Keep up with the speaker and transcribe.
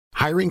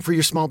Hiring for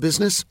your small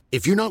business?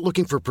 If you're not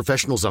looking for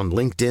professionals on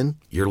LinkedIn,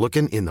 you're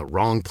looking in the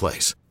wrong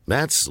place.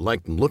 That's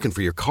like looking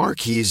for your car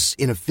keys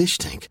in a fish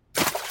tank.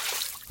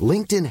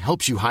 LinkedIn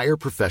helps you hire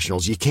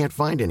professionals you can't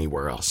find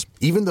anywhere else,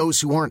 even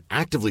those who aren't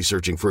actively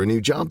searching for a new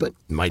job but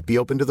might be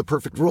open to the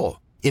perfect role.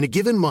 In a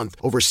given month,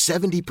 over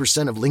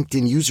 70% of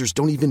LinkedIn users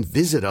don't even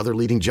visit other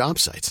leading job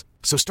sites.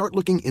 So start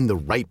looking in the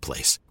right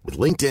place. With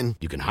LinkedIn,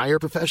 you can hire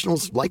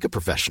professionals like a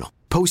professional.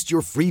 Post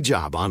your free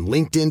job on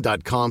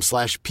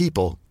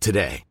linkedin.com/people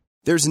today.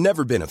 There's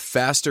never been a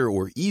faster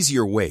or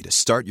easier way to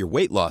start your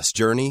weight loss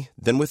journey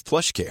than with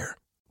PlushCare.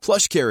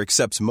 PlushCare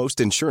accepts most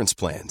insurance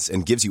plans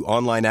and gives you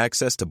online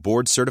access to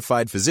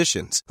board-certified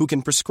physicians who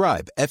can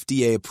prescribe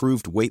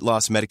FDA-approved weight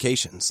loss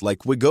medications like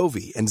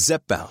Wegovy and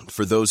Zepbound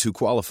for those who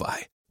qualify.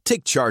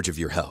 Take charge of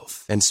your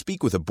health and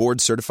speak with a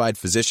board-certified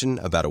physician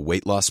about a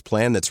weight loss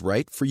plan that's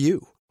right for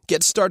you.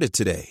 Get started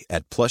today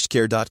at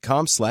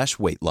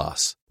plushcare.com/weight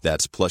loss.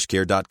 That's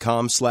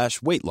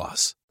plushcare.com/weight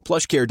loss.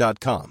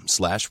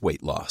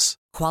 plushcare.com/weight loss.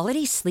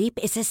 Quality sleep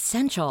is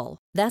essential.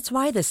 That's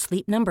why the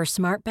Sleep Number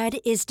Smart Bed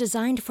is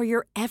designed for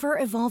your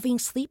ever-evolving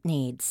sleep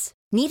needs.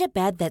 Need a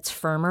bed that's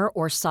firmer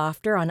or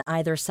softer on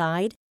either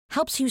side?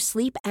 Helps you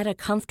sleep at a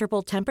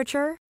comfortable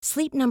temperature?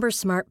 Sleep Number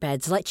Smart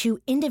Beds let you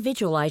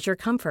individualize your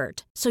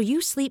comfort, so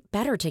you sleep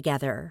better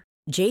together.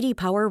 J.D.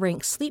 Power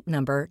ranks Sleep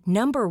Number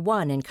number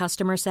 1 in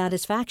customer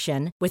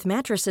satisfaction with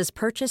mattresses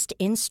purchased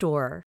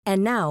in-store.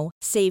 And now,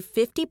 save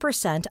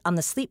 50% on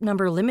the Sleep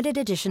Number Limited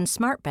Edition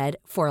Smart Bed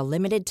for a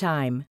limited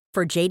time.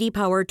 For J.D.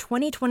 Power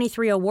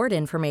 2023 award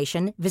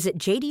information, visit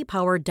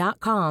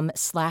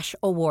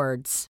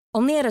jdpower.com/awards.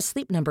 Only at a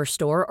Sleep Number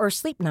store or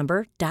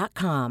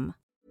sleepnumber.com.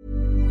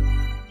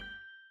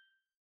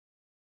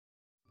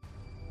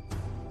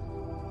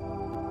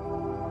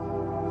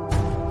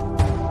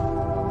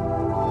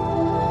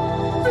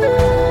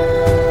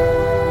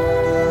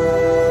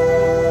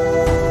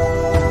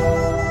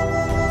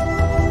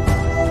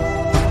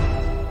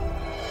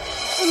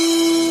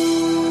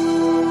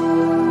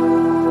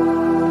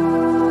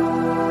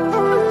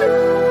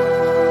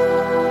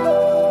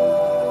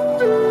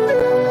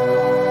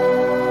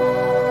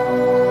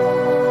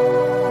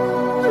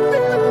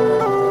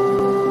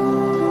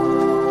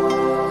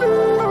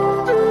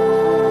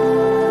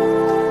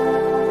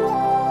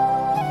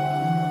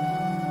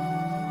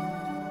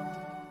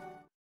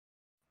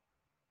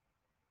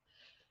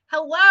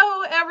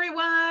 Hello,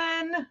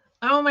 everyone.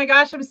 Oh my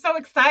gosh, I'm so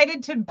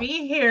excited to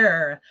be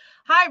here.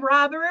 Hi,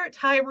 Robert.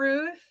 Hi,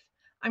 Ruth.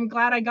 I'm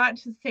glad I got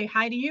to say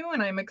hi to you,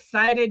 and I'm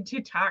excited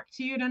to talk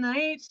to you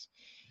tonight.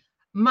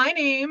 My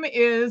name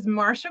is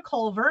Marsha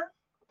Culver,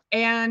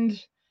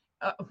 and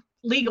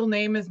legal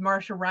name is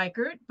Marsha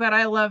Reichert, but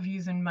I love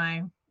using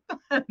my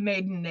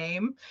maiden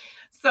name.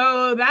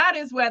 So that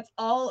is what's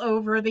all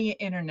over the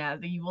internet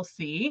that you will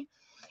see.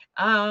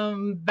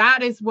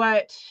 That is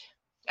what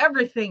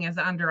everything is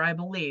under, I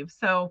believe.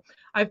 So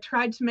I've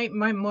tried to make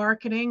my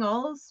marketing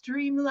all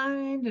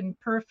streamlined and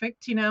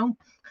perfect, you know.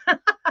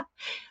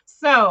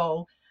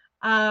 So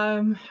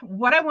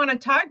what I want to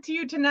talk to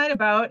you tonight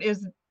about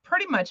is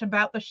pretty much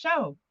about the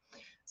show.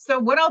 So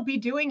what I'll be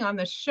doing on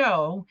the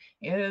show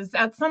is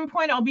at some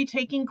point I'll be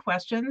taking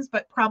questions,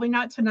 but probably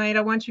not tonight.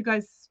 I want you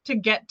guys to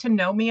get to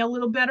know me a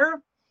little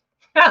better.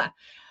 I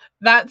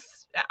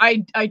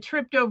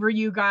tripped over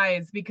you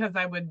guys because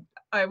I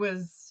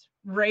was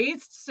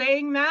raised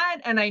saying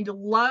that, and I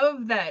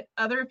love that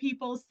other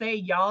people say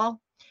y'all,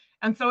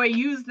 and so I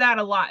use that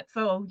a lot.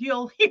 So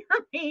you'll hear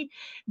me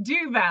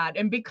do that,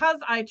 and because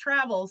I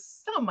travel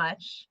so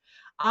much,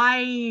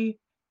 I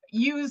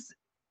use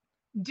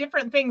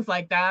different things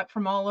like that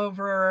from all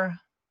over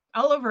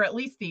at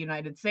least the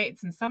United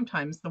States and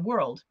sometimes the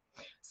world.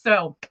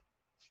 So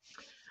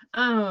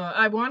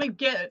I want to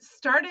get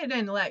started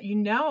and let you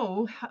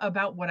know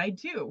about what I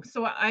do.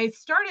 So I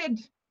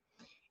started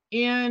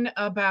in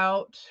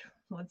about,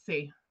 let's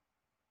see.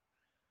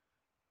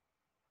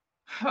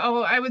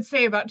 I would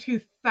say about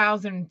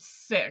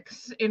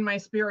 2006 in my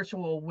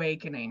spiritual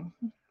awakening.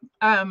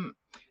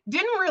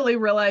 Didn't really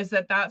realize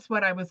that that's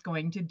what I was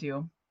going to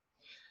do.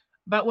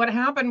 But what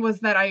happened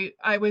was that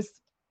I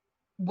was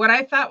what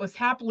I thought was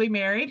happily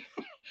married,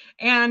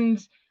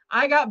 and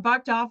I got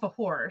bucked off a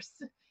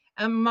horse.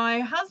 And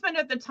my husband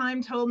at the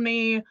time told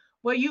me,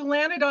 well, you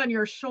landed on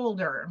your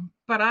shoulder,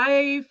 but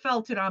I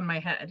felt it on my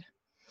head.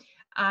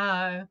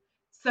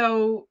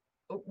 So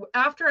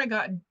after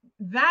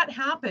that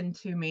happened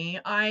to me,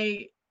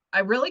 I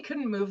really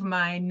couldn't move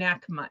my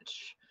neck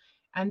much.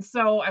 And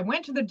so I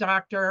went to the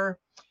doctor.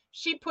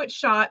 She put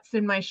shots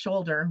in my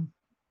shoulder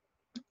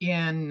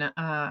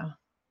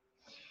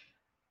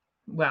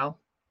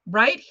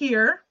right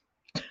here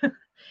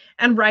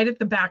and right at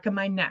the back of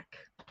my neck.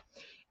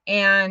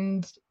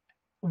 And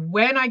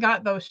when I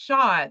got those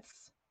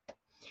shots,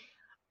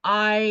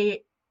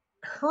 I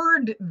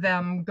heard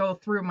them go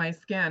through my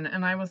skin.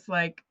 And I was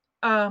like,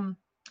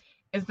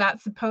 is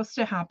that supposed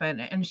to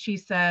happen? And she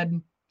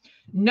said,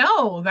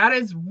 no, that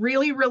is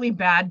really, really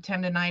bad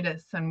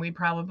tendonitis, and we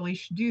probably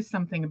should do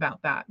something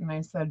about that. And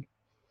I said,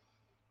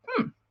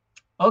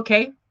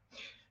 okay.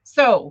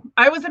 So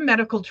I was a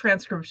medical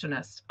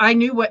transcriptionist. I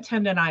knew what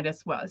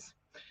tendonitis was.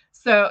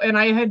 So, and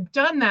I had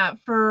done that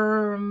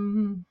for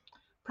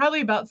probably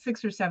about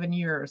 6 or 7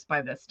 years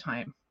by this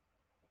time.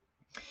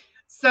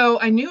 So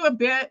I knew a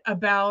bit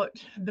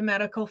about the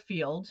medical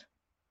field,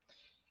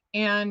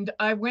 and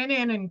I went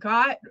in and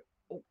got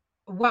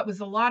what was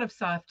a lot of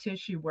soft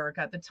tissue work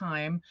at the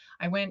time.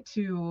 I went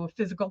to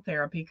physical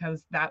therapy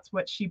because that's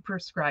what she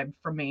prescribed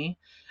for me.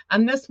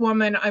 And this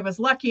woman, I was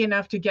lucky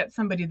enough to get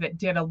somebody that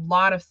did a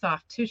lot of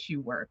soft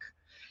tissue work.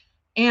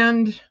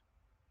 And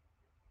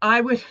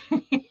I would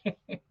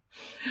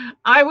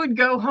I would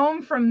go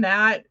home from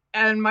that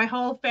and my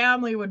whole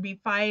family would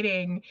be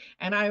fighting,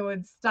 and I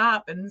would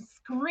stop and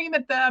scream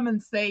at them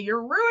and say,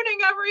 "You're ruining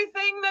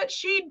everything that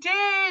she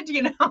did,"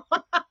 you know.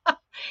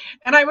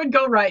 And I would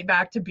go right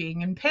back to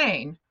being in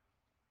pain.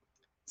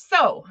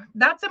 So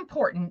that's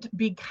important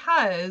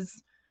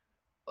because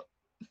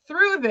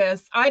through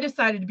this, I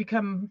decided to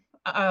become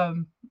a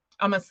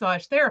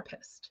massage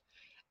therapist.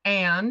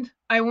 And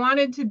I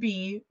wanted to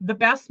be the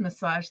best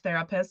massage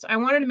therapist. I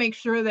wanted to make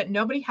sure that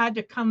nobody had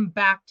to come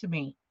back to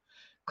me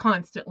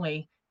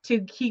constantly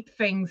to keep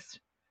things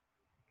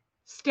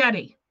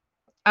steady.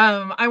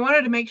 I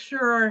wanted to make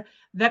sure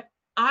that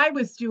I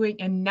was doing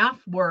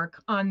enough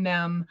work on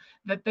them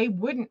that they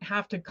wouldn't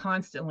have to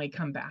constantly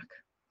come back.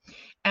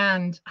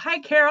 And hi,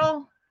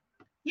 Carol.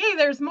 Yay,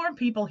 there's more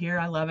people here.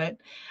 I love it.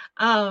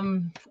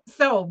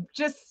 So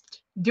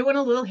just doing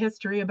a little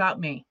history about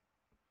me.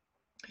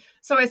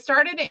 So I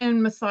started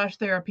in massage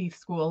therapy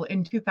school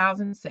in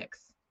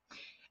 2006.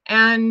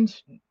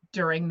 And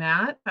during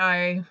that,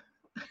 I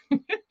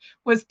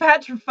was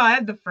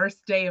petrified the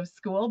first day of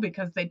school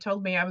because they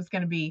told me I was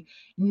going to be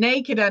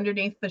naked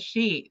underneath the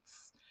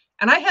sheets.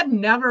 And I had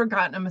never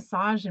gotten a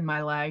massage in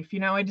my life. You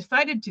know, I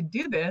decided to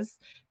do this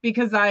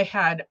because I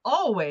had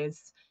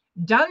always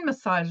done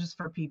massages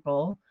for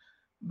people,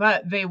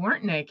 but they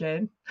weren't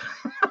naked.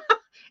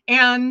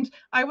 And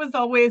I was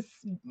always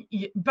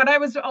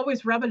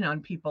rubbing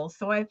on people.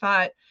 So I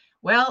thought,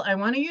 well, I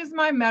want to use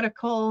my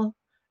medical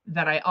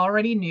that I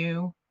already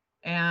knew.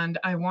 And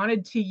I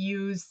wanted to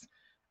use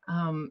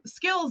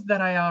skills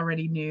that I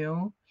already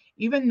knew,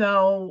 even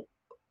though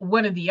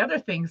one of the other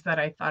things that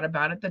I thought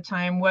about at the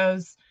time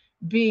was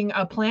being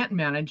a plant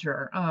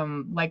manager,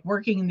 like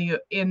working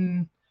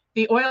in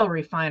the oil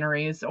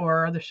refineries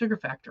or the sugar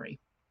factory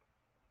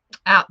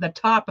at the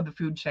top of the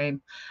food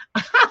chain.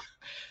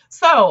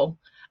 So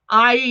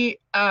I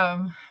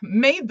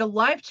made the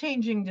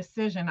life-changing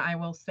decision, I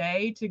will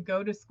say, to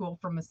go to school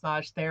for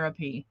massage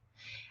therapy.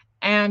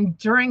 And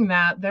during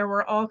that, there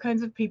were all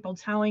kinds of people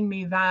telling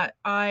me that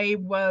I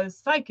was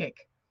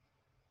psychic.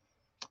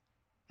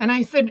 And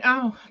I said,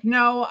 "Oh,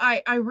 no,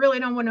 I really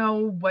don't want to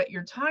know what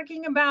you're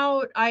talking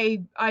about.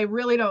 I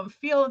really don't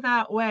feel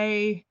that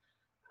way."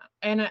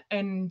 And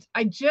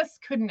I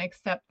just couldn't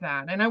accept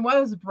that. And I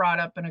was brought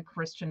up in a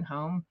Christian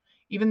home,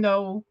 even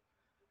though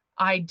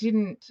I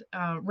didn't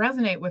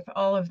resonate with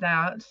all of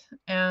that.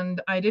 And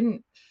I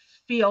didn't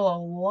feel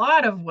a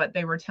lot of what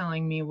they were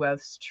telling me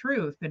was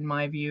truth, in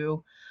my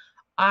view.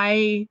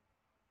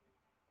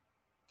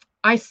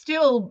 I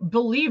still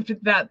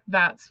believed that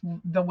that's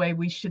the way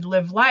we should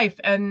live life.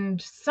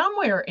 And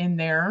somewhere in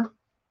there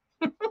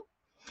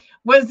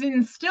was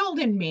instilled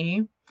in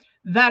me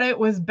that it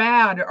was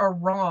bad or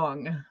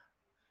wrong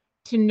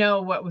to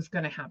know what was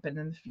going to happen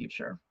in the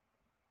future.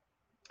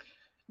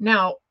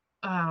 Now,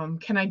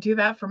 can I do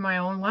that for my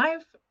own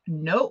life?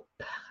 Nope,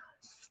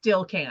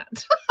 still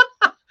can't.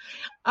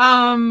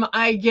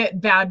 I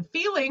get bad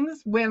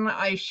feelings when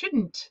I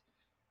shouldn't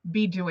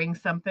be doing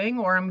something,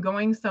 or I'm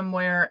going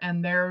somewhere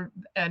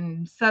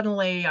and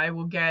suddenly I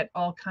will get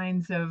all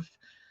kinds of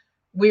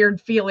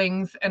weird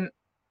feelings. And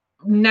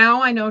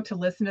now I know to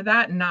listen to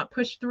that and not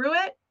push through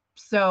it.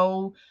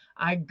 So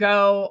I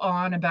go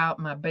on about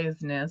my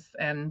business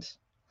and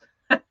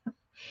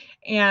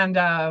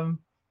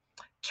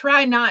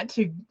try not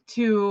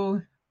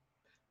to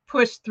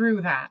push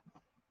through that.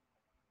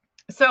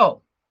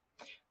 So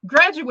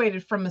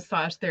graduated from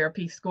massage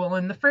therapy school,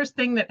 and the first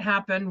thing that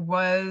happened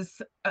was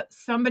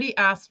somebody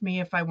asked me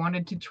if I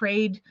wanted to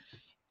trade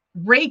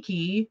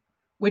Reiki,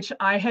 which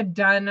I had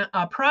done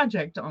a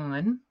project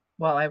on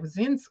while I was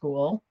in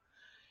school,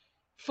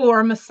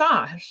 for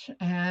massage.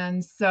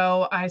 And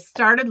so I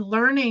started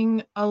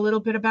learning a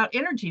little bit about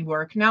energy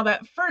work. Now,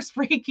 that first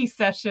Reiki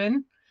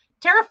session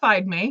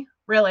terrified me,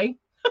 really,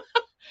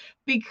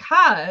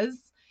 because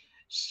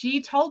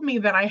she told me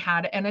that I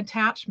had an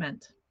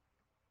attachment.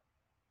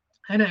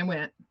 And I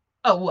went,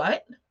 "Oh,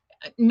 what?"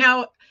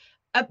 Now,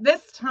 at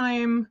this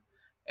time,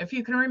 if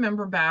you can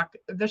remember back,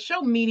 the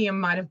show Medium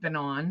might have been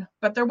on,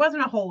 but there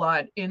wasn't a whole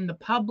lot in the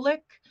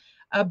public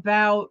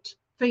about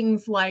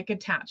things like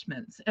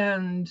attachments.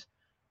 And,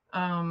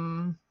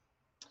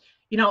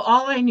 you know,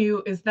 all I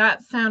knew is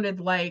that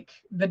sounded like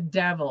the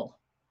devil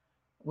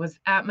was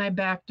at my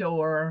back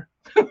door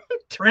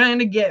trying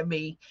to get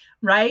me,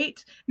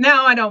 right?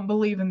 Now I don't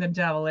believe in the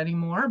devil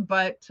anymore,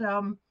 but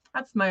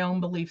that's my own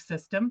belief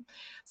system.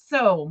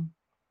 So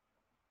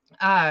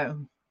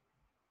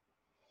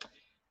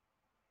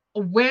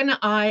when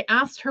I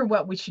asked her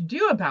what we should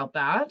do about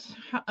that,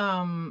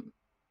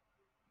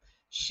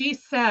 she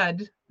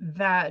said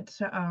that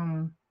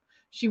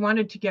she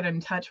wanted to get in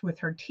touch with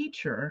her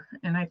teacher.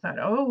 And I thought,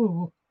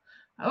 oh,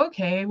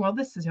 okay, well,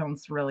 this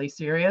sounds really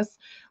serious.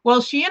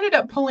 Well, she ended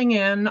up pulling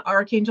in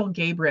Archangel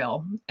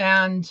Gabriel,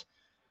 and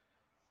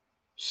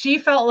she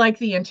felt like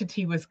the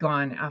entity was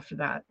gone after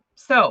that.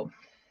 So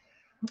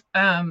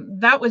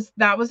that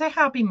was a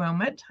happy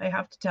moment, I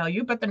have to tell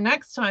you. But the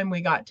next time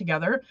we got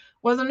together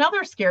was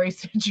another scary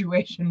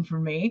situation for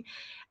me.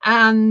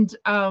 And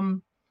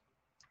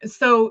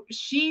so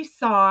she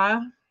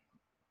saw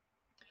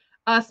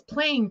us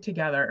playing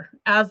together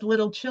as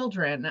little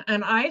children,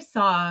 and I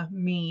saw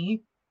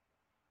me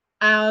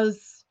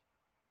as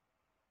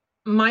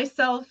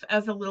myself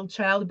as a little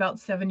child, about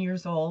 7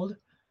 years old,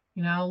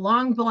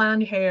 long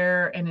blonde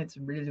hair, and it's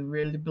really,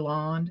 really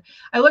blonde.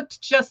 I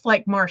looked just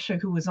like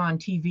Marsha, who was on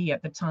TV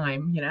at the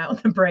time,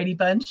 the Brady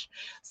Bunch.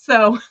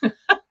 So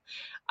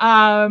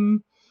I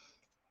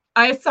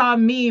saw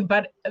me,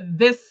 but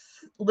this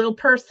little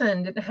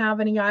person didn't have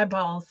any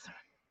eyeballs,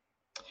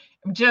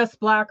 just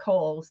black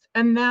holes.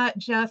 And that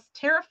just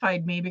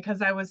terrified me,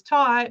 because I was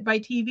taught by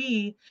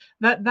TV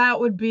that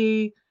would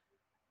be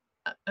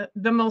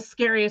the most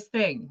scariest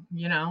thing,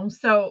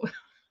 so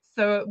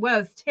it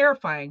was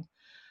terrifying.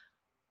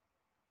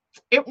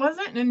 It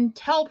wasn't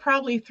until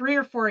probably 3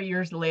 or 4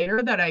 years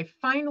later that I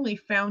finally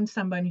found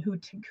someone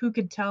who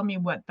could tell me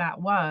what that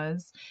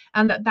was,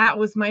 and that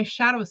was my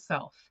shadow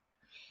self.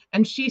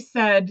 And she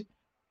said,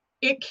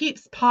 it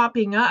keeps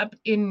popping up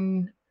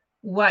in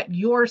what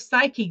your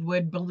psyche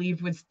would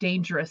believe was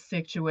dangerous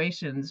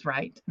situations,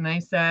 right? And I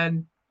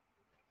said,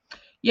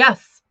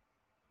 yes,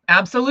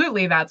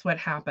 absolutely, that's what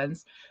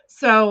happens.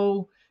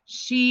 So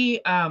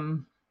she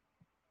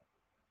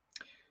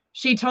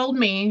told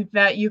me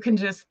that you can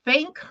just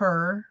thank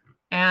her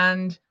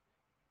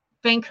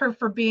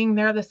for being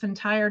there this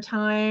entire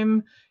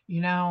time,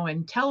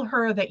 and tell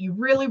her that you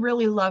really,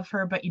 really love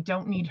her, but you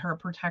don't need her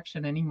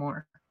protection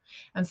anymore.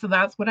 And so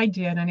that's what I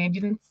did. And I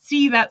didn't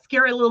see that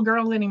scary little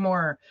girl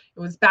anymore. It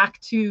was back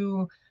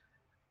to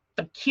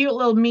the cute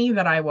little me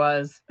that I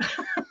was.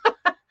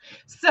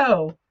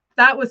 So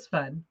that was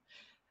fun.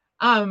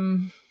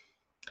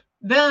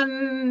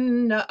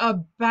 Then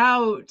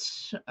about,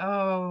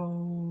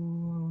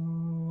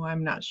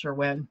 I'm not sure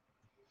when,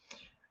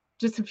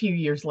 just a few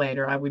years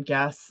later, I would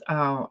guess,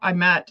 I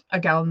met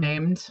a gal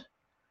named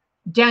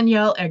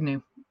Danielle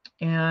Agnew.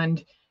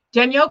 And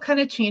Danielle kind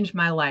of changed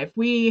my life.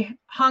 We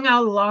hung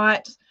out a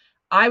lot.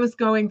 I was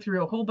going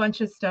through a whole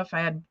bunch of stuff.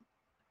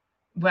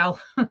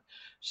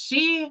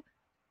 She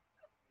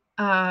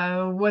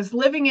was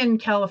living in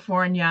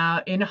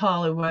California, in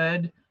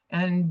Hollywood,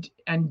 and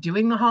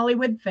doing the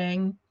Hollywood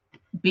thing,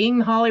 being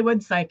the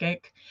Hollywood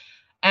psychic,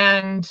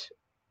 and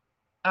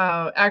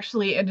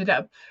actually ended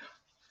up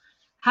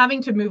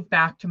having to move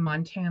back to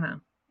Montana.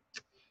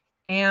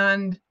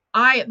 And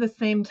I, at the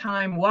same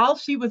time, while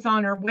she was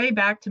on her way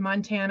back to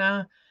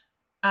Montana,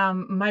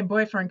 my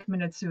boyfriend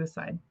committed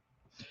suicide.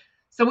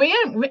 So we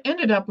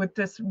ended up with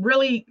this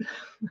really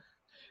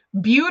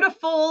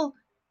beautiful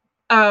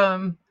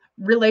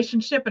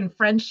relationship and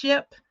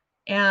friendship.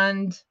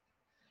 And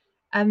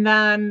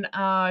then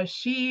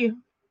she,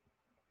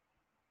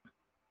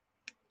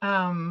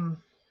 I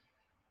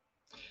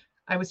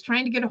was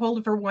trying to get a hold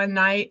of her one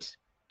night,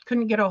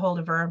 couldn't get a hold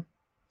of her.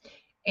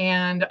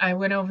 And I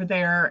went over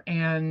there,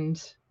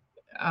 and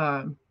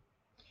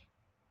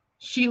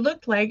she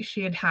looked like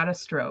she had had a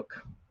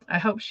stroke. I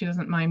hope she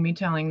doesn't mind me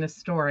telling this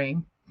story.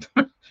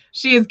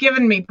 She has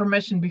given me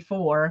permission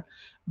before,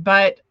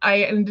 but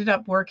I ended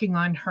up working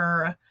on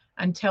her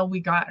until we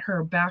got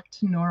her back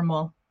to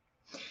normal.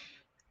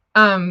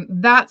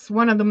 That's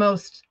one of the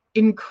most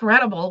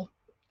incredible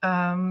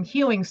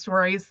healing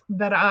stories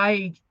that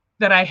I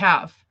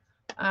have.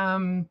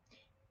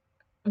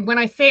 When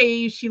I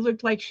say she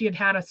looked like she had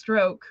had a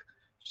stroke,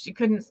 she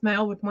couldn't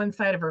smile with one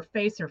side of her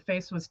face. Her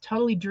face was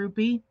totally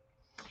droopy.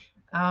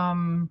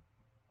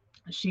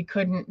 She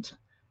couldn't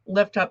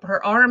lift up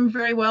her arm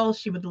very well.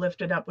 She would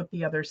lift it up with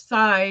the other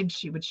side.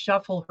 She would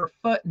shuffle her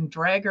foot and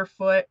drag her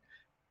foot.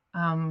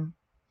 But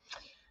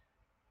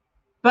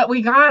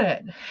we got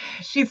it.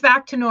 She's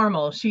back to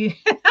normal. She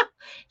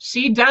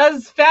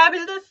does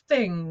fabulous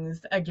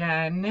things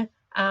again,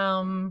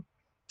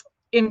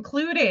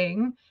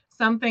 including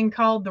something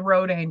called the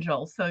Road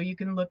Angel. So you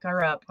can look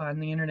her up on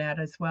the internet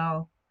as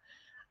well.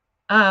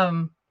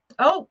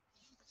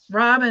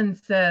 Robin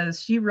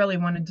says she really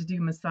wanted to do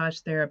massage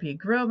therapy.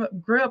 Grew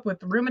up with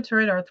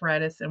rheumatoid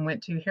arthritis and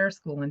went to hair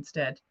school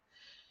instead.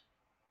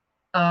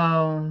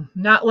 Oh,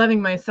 not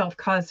loving myself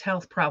caused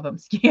health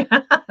problems.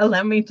 Yeah,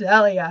 let me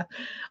tell you.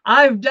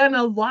 I've done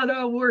a lot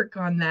of work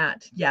on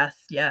that. Yes.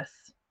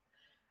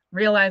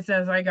 Realized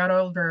as I got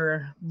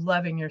older,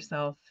 loving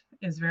yourself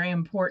is very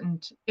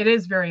important. It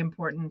is very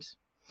important.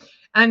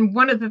 And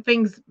one of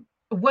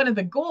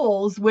the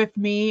goals with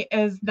me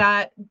is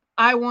that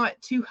I want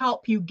to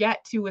help you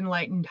get to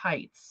enlightened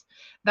heights.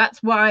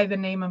 That's why the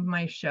name of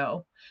my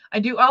show. I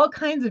do all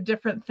kinds of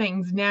different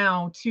things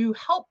now to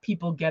help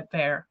people get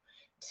there.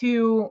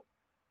 to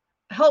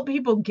help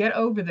people get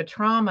over the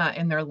trauma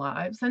in their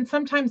lives. And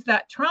sometimes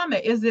that trauma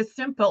is as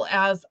simple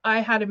as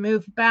I had to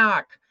move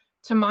back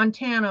to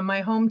Montana,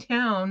 my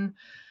hometown,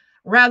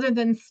 rather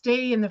than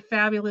stay in the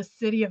fabulous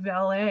city of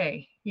LA,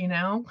 you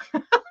know?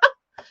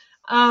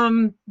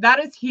 That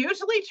is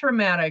hugely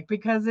traumatic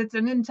because it's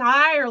an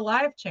entire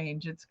life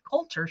change. It's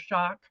culture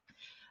shock,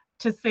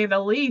 to say the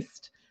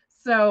least.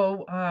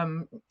 So,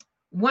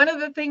 one of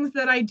the things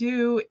that I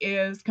do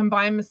is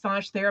combine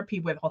massage therapy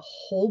with a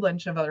whole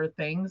bunch of other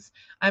things.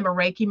 I'm a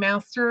Reiki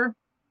master.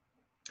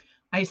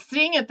 I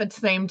sing at the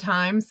same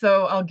time,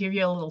 so I'll give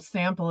you a little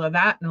sample of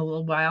that in a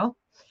little while.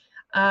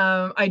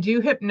 I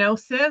do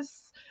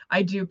hypnosis,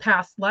 I do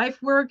past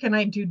life work, and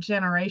I do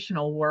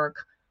generational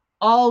work,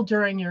 all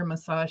during your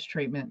massage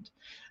treatment.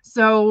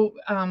 So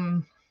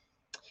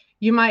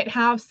you might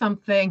have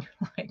something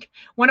like,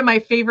 one of my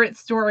favorite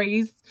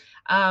stories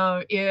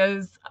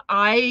is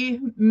I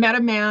met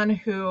a man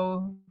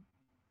who,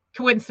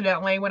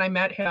 coincidentally, when I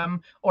met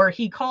him, or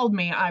he called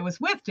me, I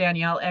was with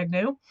Danielle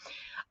Agnew.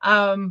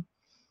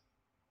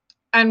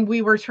 And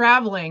we were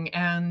traveling,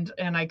 and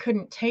I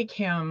couldn't take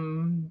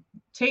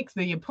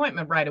the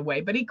appointment right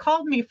away, but he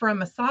called me for a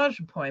massage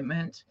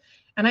appointment.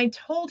 And I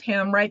told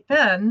him right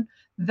then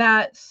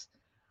that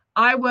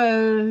hi,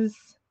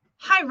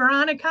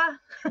 Veronica.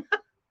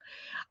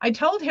 I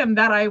told him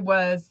that I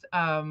was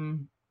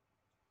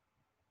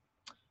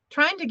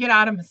trying to get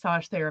out of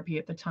massage therapy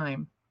at the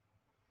time.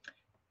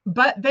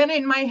 But then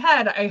in my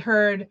head, I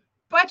heard,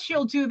 but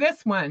you'll do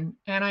this one.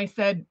 And I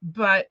said,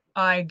 but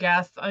I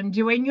guess I'm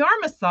doing your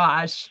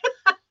massage.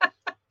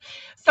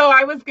 So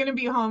I was going to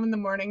be home in the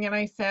morning, and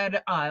I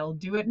said, I'll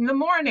do it in the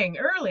morning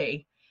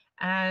early.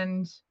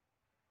 And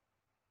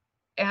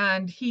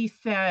he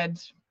said,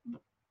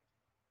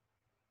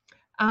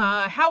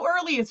 how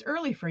early is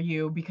early for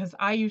you? Because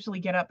I usually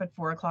get up at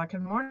 4 o'clock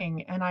in the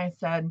morning. And I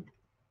said,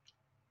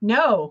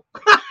 no,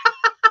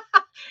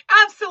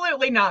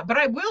 absolutely not. But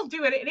I will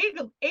do it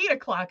at 8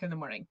 o'clock in the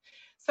morning.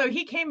 So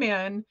he came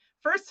in,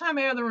 first time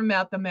I ever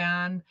met the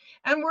man,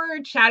 and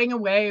we're chatting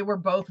away. We're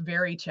both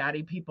very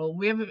chatty people.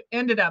 We have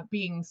ended up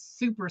being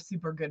super,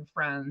 super good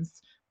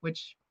friends,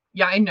 which,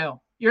 yeah, I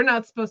know you're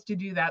not supposed to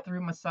do that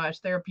through massage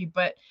therapy,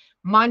 but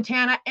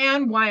Montana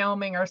and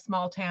Wyoming are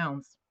small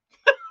towns.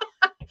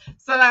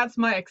 So that's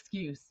my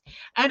excuse.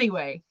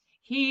 Anyway,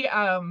 he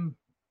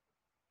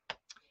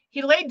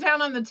laid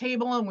down on the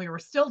table, and we were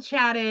still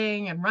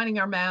chatting and running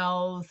our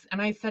mouths.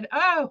 And I said,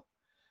 oh,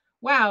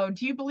 wow,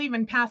 do you believe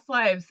in past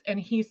lives? And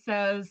he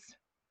says,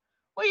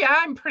 well, yeah,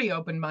 I'm pretty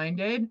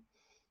open-minded.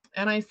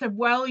 And I said,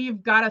 well,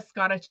 you've got a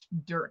Scottish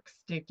dirk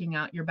sticking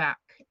out your back.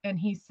 And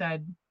he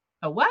said,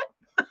 a what?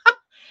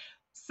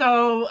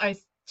 So I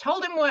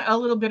told him a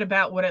little bit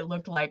about what it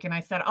looked like. And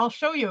I said, I'll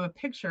show you a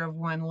picture of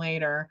one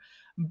later,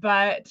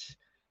 but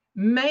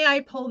may I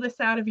pull this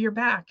out of your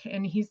back?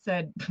 And he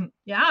said,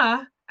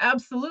 yeah,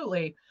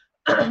 absolutely.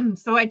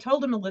 So I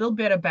told him a little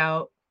bit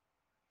about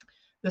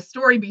the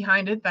story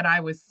behind it that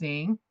I was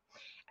seeing.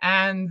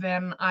 And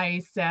then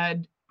I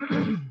said,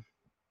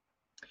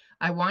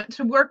 I want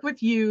to work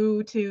with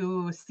you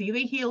to see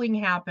the healing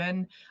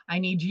happen. I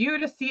need you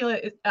to see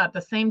it at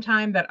the same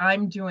time that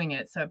I'm doing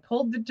it. So I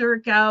pulled the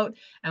dirk out,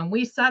 and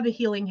we saw the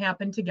healing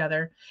happen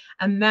together.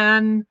 And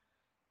then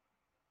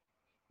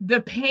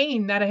the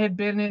pain that had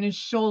been in his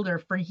shoulder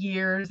for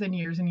years and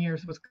years and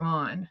years was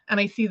gone. And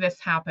I see this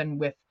happen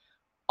with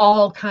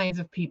all kinds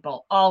of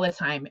people all the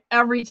time.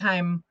 Every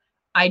time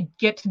I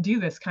get to do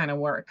this kind of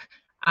work,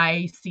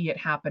 I see it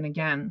happen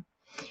again.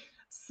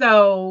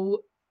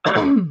 So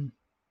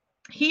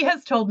he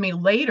has told me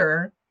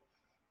later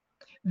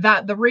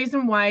that the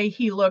reason why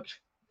he looked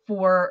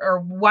for,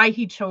 or why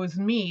he chose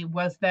me,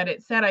 was that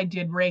it said I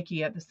did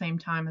Reiki at the same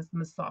time as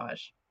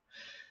massage.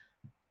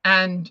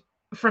 And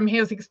from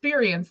his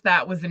experience,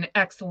 that was an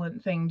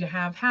excellent thing to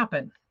have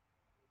happen.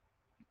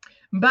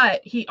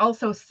 But he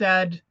also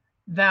said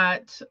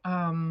that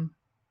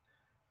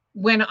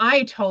when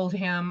I told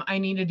him I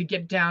needed to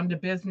get down to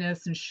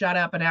business and shut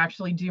up and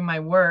actually do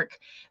my work,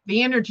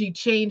 the energy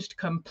changed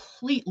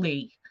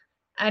completely.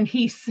 And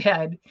he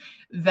said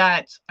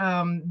that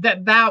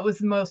that was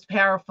the most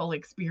powerful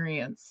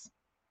experience.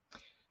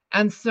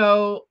 And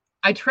so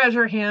I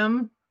treasure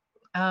him.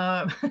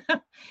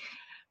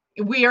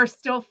 We are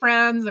still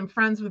friends. I'm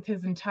friends with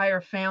his entire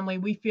family.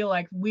 We feel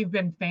like we've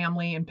been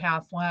family in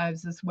past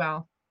lives as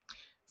well.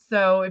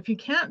 So if you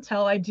can't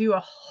tell, I do a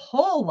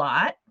whole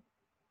lot.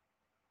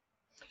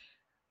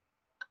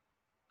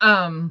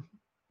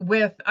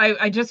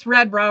 I just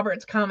read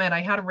Robert's comment.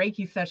 I had a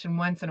Reiki session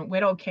once and it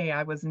went okay.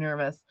 I was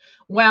nervous.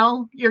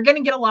 Well, you're going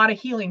to get a lot of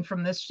healing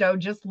from this show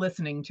just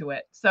listening to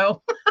it.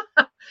 So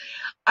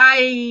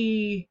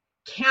I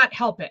can't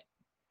help it.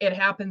 It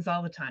happens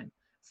all the time.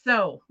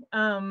 So,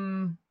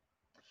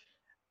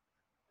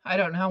 I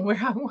don't know where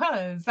I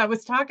was. I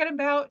was talking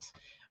about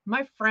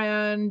my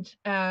friend,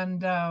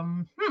 and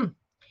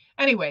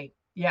anyway,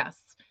 yes,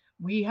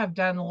 we have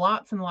done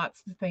lots and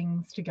lots of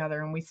things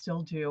together, and we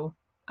still do.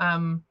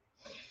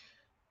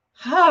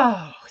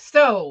 Oh,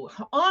 so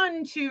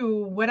on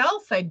to what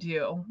else I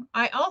do.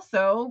 I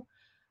also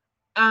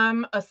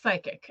am a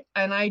psychic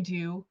and I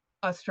do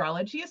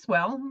astrology as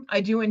well.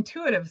 I do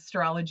intuitive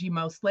astrology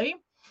mostly.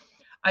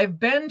 I've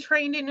been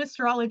trained in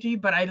astrology,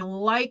 but I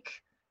like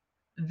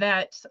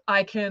that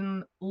I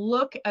can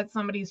look at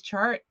somebody's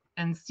chart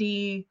and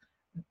see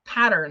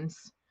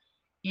patterns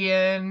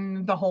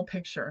in the whole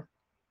picture.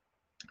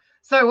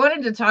 So I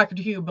wanted to talk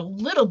to you a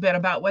little bit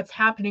about what's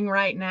happening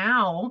right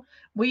now.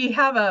 We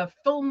have a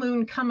full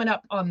moon coming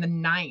up on the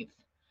 9th.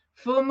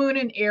 Full moon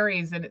in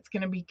Aries, and it's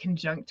going to be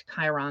conjunct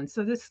Chiron.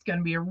 So this is going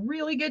to be a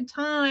really good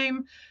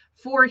time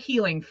for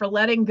healing, for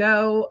letting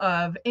go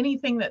of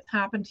anything that's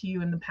happened to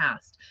you in the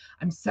past.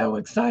 I'm so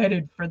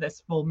excited for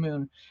this full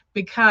moon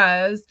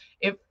because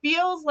it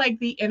feels like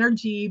the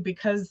energy,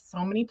 because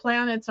so many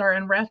planets are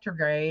in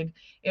retrograde,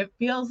 it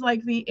feels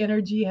like the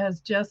energy has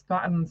just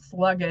gotten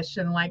sluggish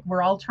and like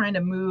we're all trying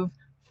to move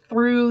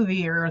through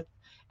the earth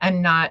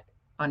and not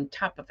on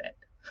top of it.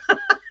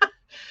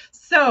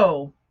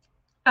 So,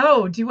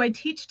 oh, do I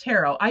teach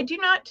tarot? I do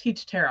not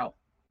teach tarot.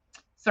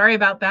 Sorry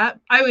about that.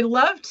 I would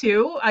love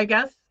to. I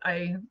guess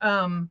I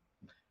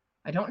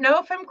don't know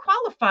if I'm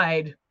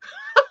qualified.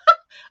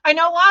 I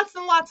know lots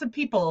and lots of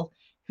people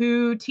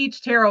who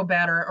teach tarot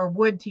better or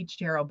would teach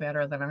tarot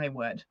better than I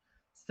would.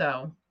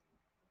 So,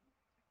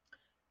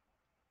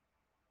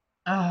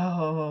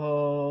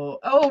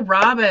 oh,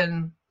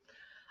 Robin,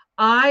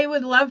 I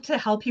would love to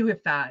help you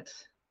with that.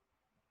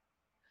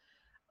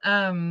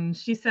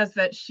 She says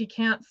that she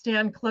can't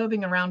stand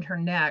clothing around her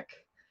neck.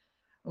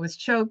 Was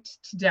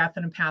choked to death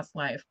in a past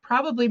life.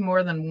 Probably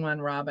more than one,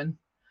 Robin.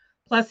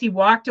 Plus, he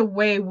walked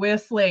away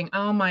whistling.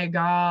 Oh my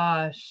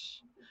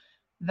gosh.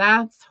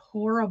 That's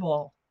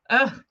horrible.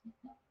 Ugh.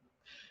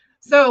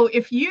 So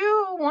if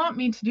you want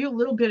me to do a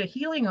little bit of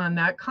healing on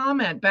that,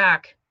 comment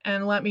back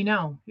and let me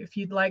know if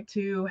you'd like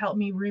to help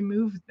me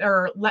remove,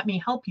 or let me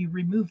help you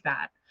remove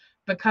that,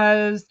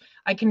 because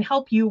I can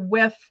help you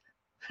with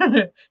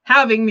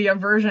having the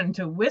aversion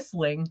to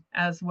whistling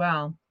as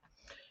well.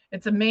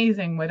 It's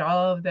amazing what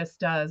all of this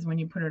does when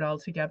you put it all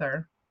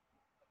together.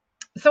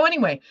 So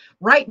anyway,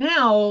 right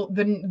now,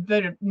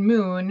 the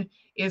moon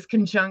is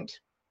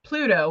conjunct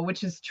Pluto,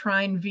 which is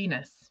trine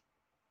Venus.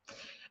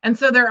 And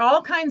so there are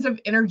all kinds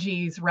of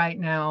energies right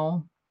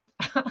now.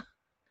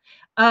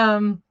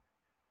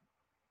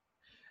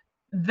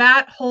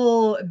 That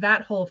whole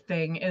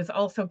thing is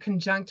also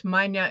conjunct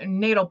my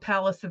natal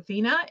Pallas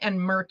Athena and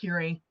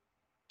Mercury.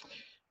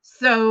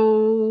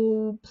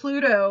 So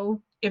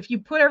Pluto, if you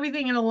put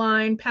everything in a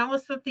line,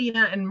 Pallas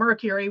Athena and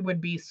Mercury would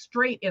be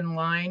straight in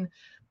line.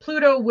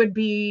 Pluto would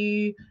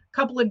be a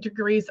couple of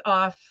degrees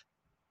off,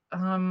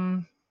 a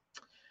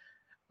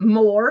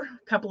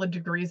couple of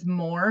degrees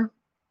more.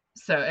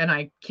 So, and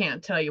I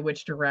can't tell you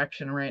which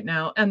direction right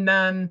now. And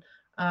then,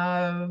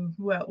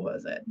 what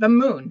was it? The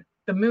moon.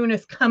 The moon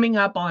is coming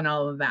up on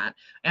all of that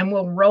and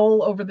will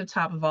roll over the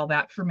top of all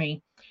that for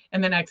me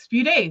in the next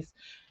few days.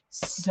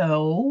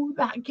 So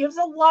that gives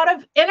a lot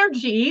of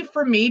energy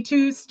for me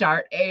to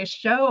start a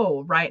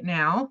show right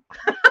now.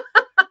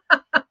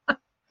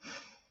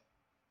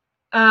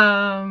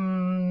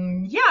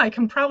 Yeah, I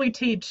can probably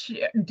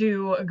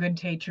do a good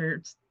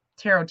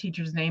tarot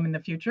teacher's name in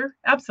the future.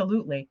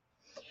 Absolutely.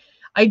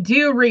 I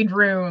do read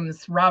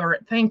runes,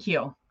 Robert. Thank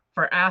you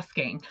for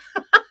asking.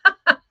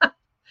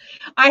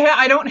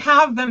 I don't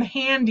have them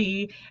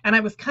handy, and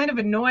I was kind of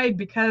annoyed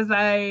because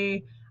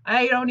I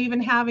don't even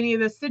have any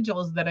of the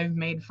sigils that I've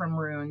made from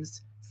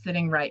runes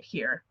sitting right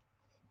here.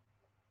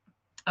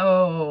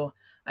 Oh,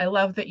 I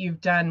love that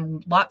you've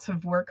done lots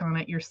of work on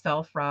it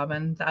yourself,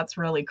 Robin. That's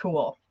really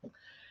cool.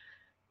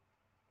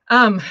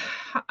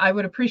 I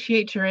would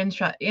appreciate your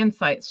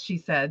insights, she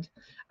said.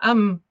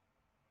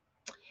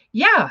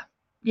 Yeah.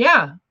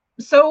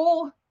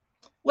 So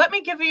let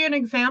me give you an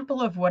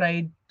example of what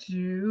I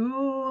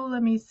do.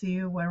 Let me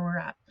see where we're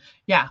at.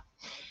 Yeah.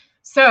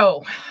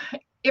 So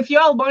if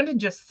y'all want to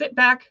just sit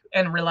back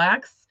and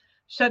relax,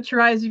 shut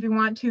your eyes if you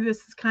want to.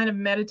 This is kind of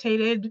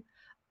meditative.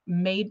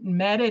 I'm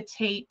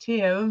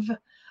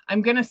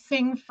going to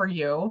sing for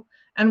you.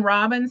 And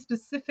Robin,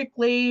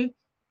 specifically,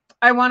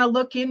 I want to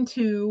look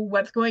into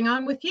what's going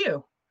on with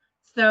you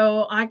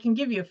so I can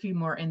give you a few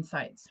more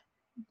insights.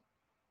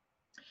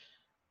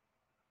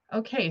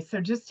 Okay, so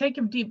just take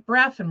a deep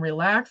breath and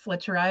relax.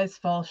 Let your eyes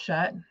fall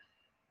shut.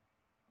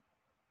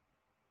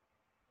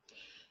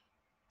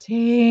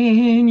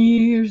 10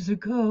 years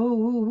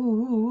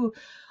ago,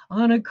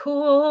 on a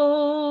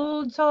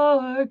cold,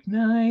 dark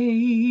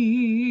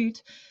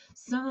night,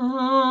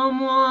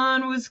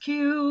 someone was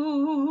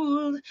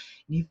killed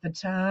 'neath the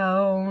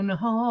town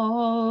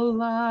hall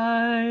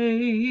light.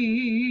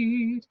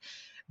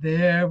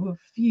 There were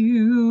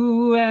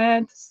few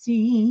at the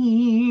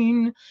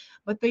scene,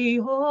 but they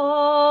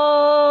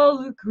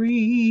all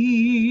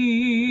agreed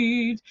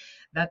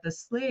that the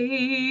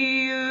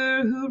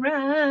slayer who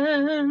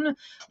ran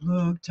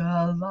looked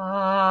a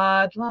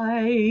lot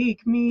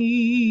like me.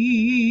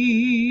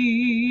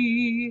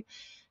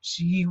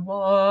 She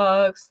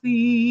walks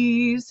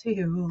these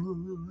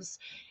hills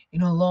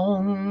in a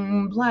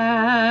long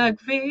black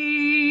veil.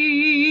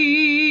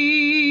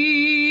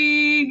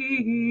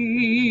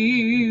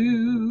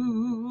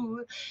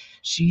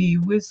 She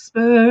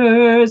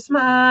whispers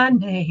my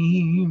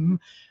name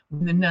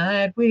when the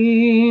night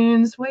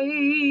winds wail.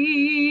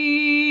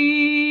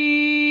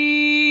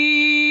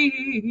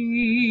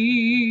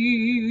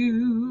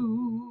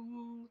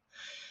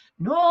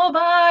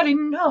 Nobody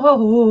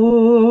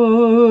knows,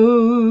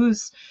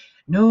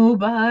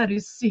 nobody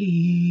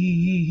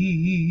sees,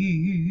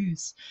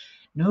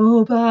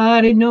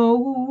 nobody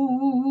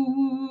knows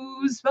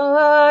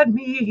but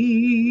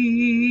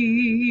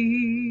me.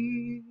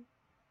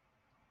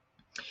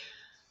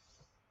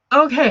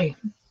 Okay,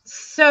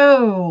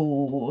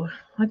 so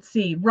let's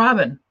see,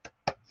 Robin.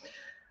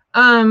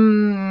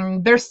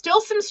 There's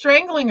still some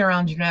strangling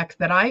around your neck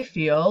that I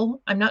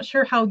feel. I'm not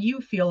sure how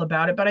you feel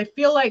about it, but I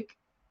feel like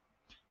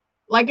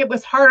it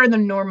was harder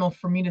than normal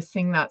for me to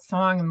sing that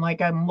song, and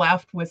like I'm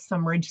left with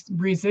some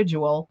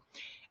residual.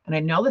 And I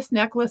know this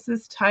necklace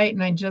is tight,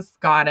 and I just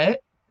got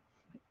it,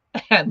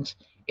 and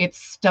it's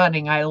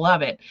stunning. I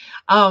love it.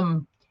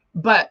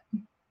 But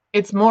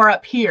it's more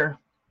up here.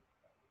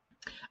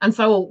 And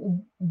so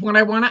what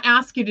I want to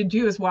ask you to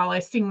do is, while I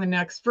sing the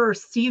next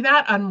verse, see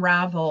that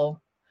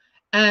unravel.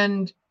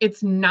 And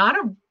it's not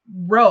a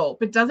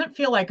rope. It doesn't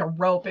feel like a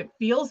rope. It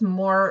feels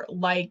more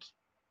like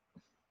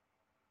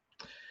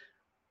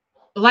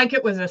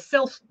it was a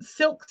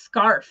silk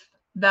scarf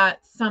that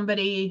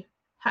somebody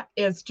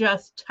is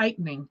just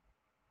tightening.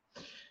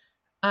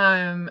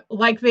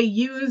 Like they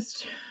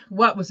used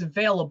what was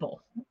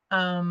available.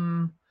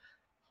 And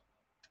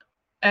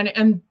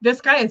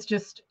this guy is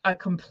just a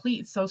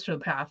complete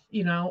sociopath,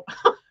 you know.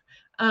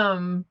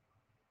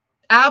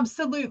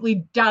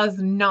 Absolutely does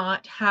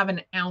not have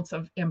an ounce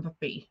of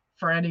empathy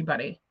for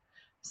anybody.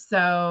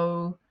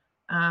 So,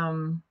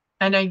 and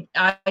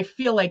I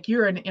feel like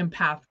you're an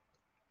empath.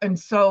 And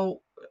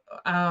so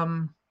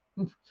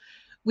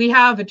we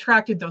have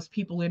attracted those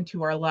people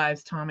into our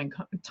lives time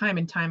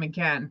and time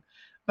again.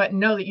 But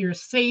know that you're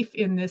safe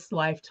in this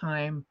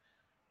lifetime.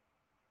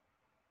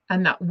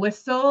 And that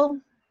whistle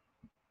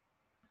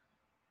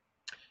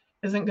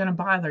isn't going to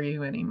bother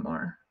you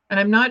anymore. And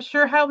I'm not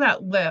sure how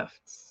that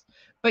lifts,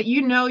 but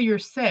you know you're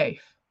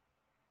safe.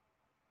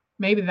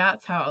 Maybe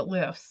that's how it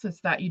lifts, is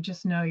that you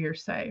just know you're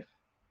safe.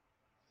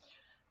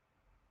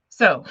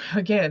 So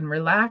again,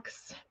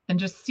 relax and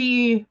just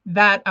see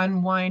that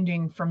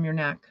unwinding from your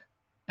neck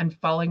and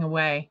falling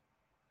away.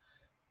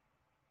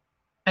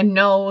 And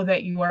know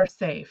that you are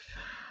safe,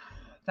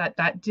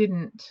 that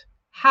didn't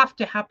have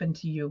to happen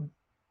to you.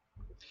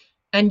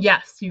 And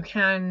yes, you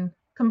can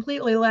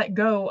completely let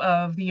go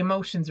of the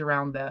emotions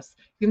around this.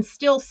 You can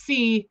still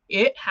see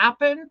it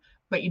happen,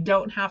 but you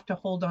don't have to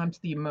hold on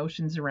to the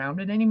emotions around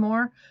it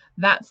anymore.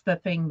 That's the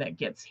thing that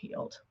gets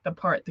healed, the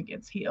part that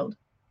gets healed.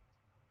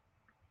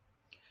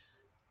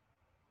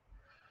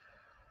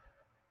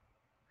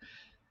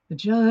 The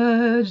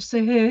judge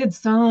said,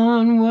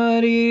 son,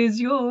 what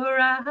is your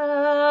alibi?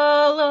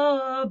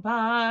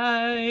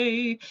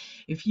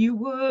 If you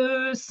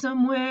were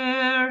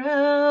somewhere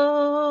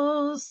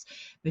else,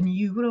 then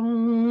you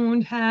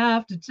don't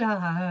have to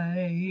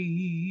die.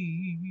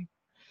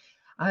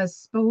 I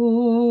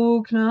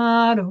spoke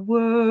not a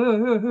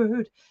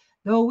word,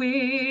 though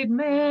it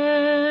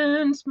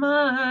meant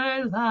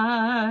my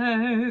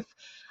life.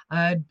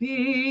 I'd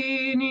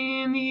been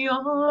in the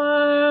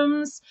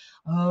arms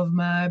of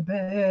my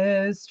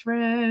best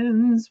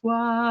friend's wife.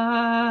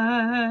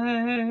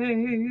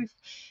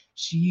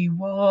 She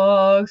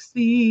walks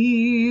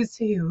these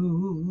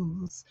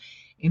hills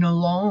in a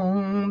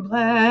long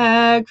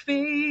black veil.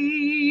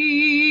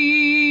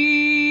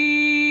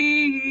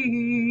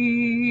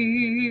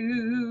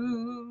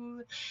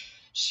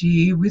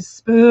 She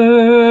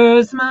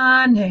whispers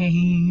my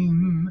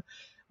name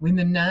when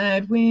the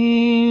night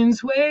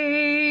winds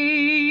wail.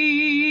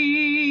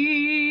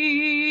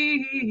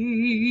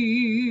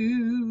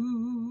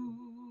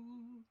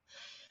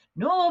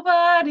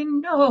 Nobody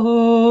knows,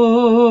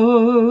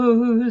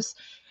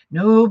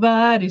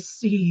 nobody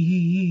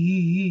sees,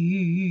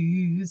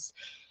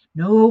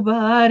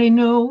 nobody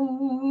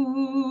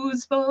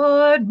knows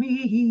but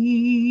me.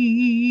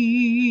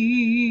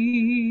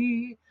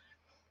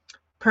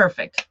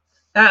 Perfect.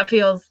 That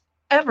feels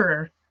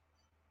ever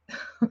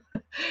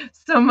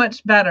so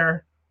much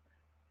better.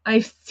 I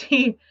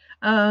see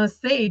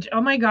Sage.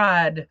 Oh my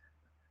God.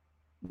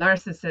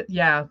 Narcissist.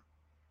 Yeah.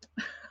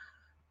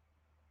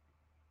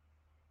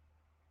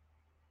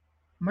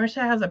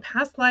 Marcia has a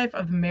past life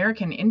of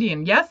American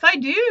Indian. Yes, I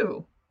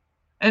do.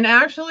 And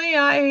actually,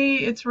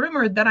 it's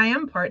rumored that I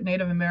am part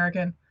Native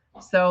American.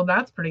 So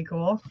that's pretty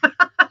cool.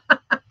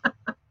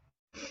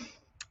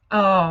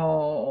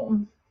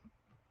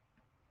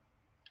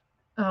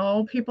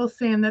 Oh, people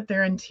saying that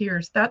they're in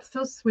tears. That's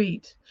so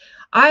sweet.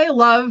 I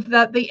love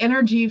that the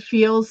energy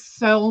feels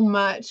so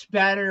much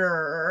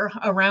better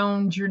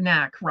around your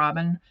neck,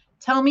 Robin.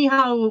 Tell me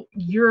how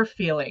you're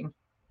feeling.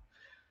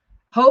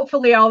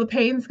 Hopefully all the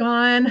pain's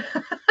gone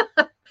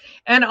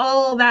and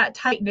all that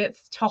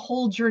tightness to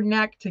hold your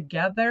neck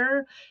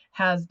together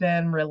has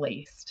been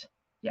released.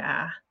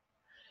 Yeah.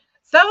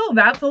 So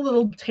that's a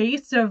little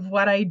taste of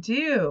what I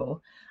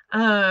do.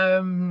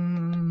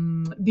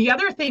 The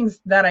other things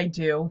that I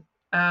do,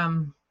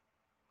 that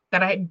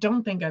I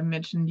don't think I've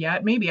mentioned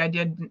yet, maybe I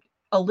did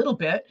a little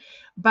bit,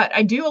 but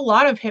I do a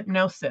lot of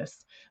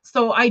hypnosis.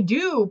 So I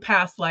do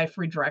past life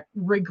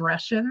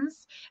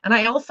regressions, and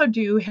I also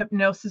do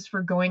hypnosis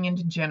for going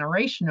into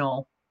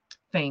generational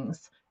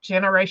things,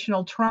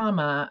 generational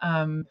trauma,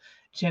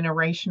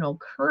 generational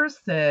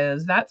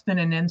curses. That's been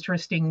an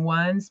interesting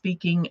one.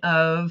 Speaking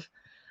of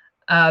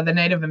the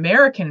Native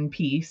American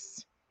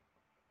piece,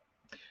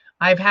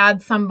 I've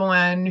had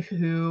someone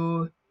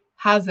who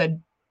had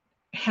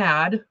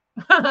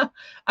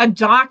a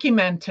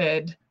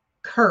documented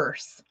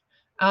curse.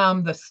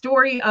 The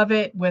story of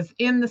it was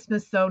in the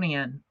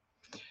Smithsonian.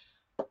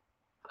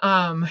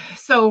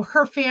 So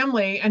her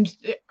family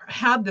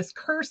had this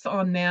curse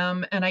on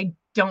them, and I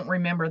don't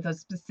remember the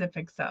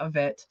specifics of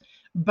it,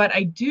 but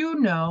I do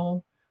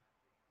know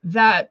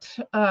that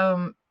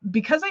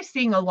because I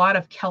sing a lot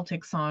of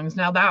Celtic songs,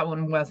 now that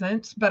one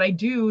wasn't, but I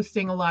do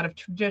sing a lot of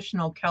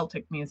traditional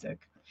Celtic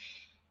music.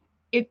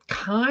 It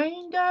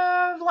kind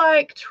of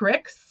like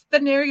tricks the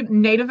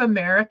Native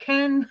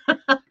American,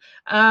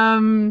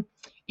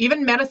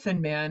 even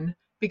medicine men,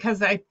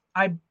 because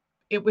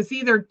it was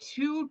either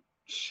two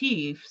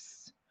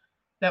chiefs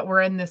that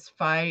were in this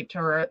fight,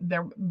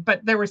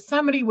 but there was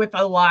somebody with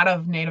a lot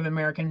of Native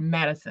American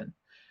medicine,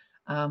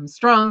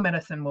 strong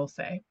medicine, we'll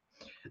say.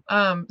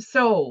 And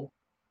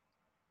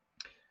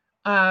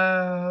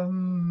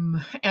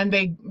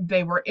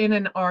they were in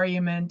an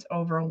argument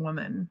over a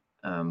woman.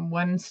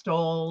 One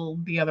stole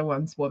the other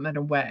one's woman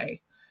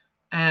away.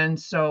 And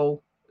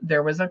so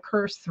there was a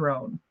curse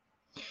thrown.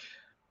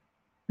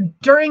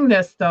 During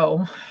this,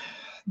 though,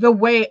 the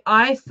way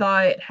I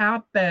saw it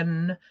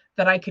happen,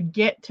 that I could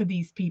get to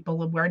these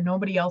people where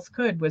nobody else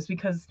could, was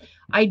because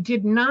I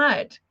did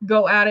not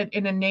go at it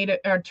in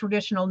a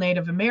traditional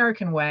Native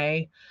American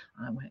way.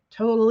 I went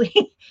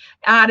totally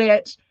at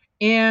it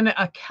in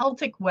a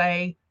Celtic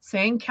way,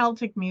 sang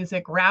Celtic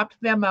music, wrapped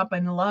them up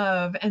in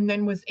love, and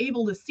then was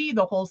able to see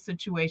the whole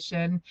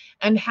situation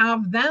and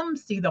have them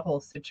see the whole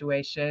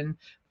situation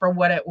for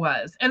what it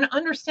was. And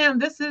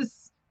understand, this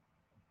is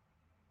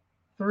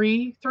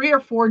three or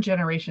four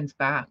generations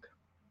back.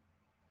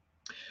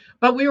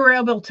 But we were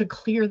able to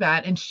clear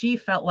that, and she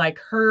felt like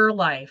her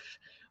life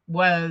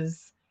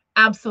was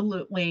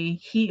absolutely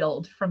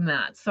healed from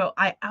that. So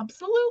I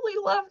absolutely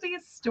love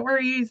these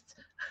stories.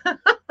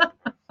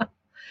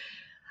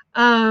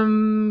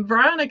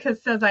 Veronica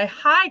says,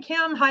 hi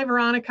Kim, hi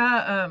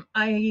Veronica.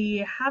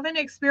 I haven't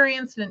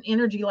experienced an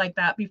energy like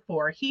that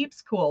before.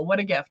 Heaps cool. What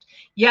a gift.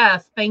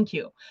 Yes, thank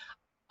you.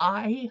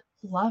 I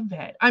love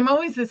it. I'm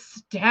always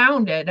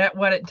astounded at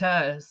what it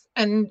does,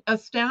 and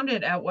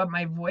astounded at what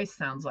my voice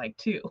sounds like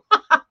too.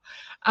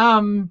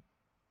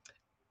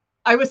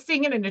 I was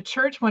singing in a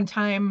church one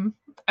time,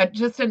 at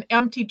just an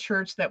empty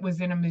church that was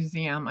in a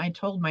museum. I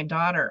told my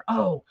daughter,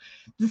 oh,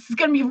 this is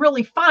going to be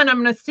really fun.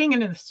 I'm going to sing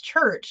in this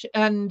church.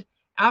 And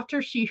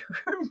after she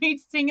heard me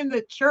sing in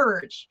the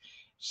church,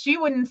 she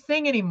wouldn't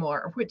sing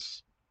anymore,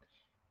 which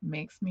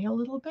makes me a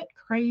little bit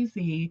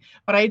crazy.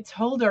 But I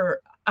told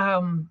her,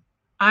 I'm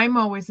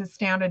always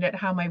astounded at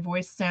how my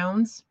voice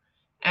sounds.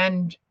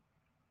 And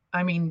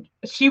I mean,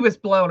 she was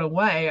blown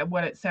away at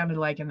what it sounded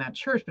like in that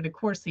church. But of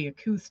course, the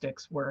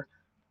acoustics were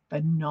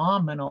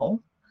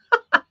phenomenal.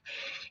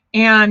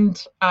 And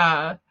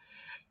I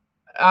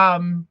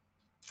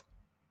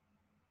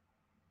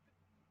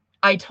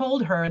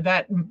told her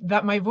that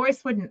my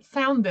voice wouldn't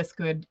sound this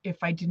good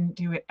if I didn't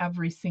do it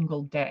every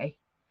single day,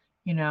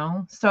 you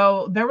know?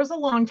 So there was a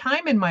long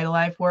time in my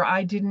life where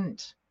I did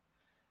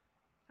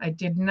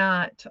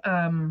not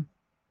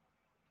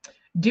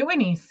do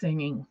any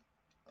singing.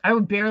 I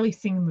would barely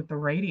sing with the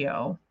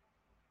radio.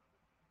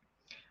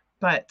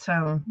 But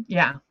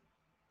yeah.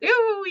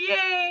 Ooh,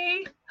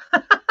 yay.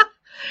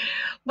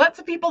 Lots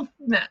of people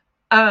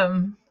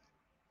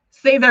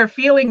say they're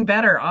feeling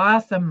better.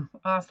 Awesome.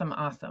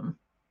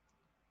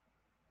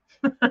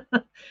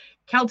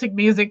 Celtic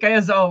music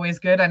is always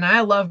good, and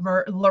I love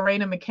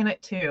Lorena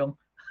McKennitt too.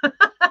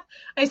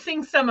 I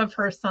sing some of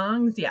her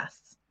songs.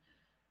 Yes.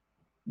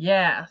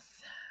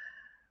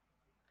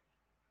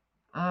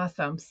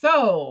 Awesome.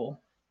 So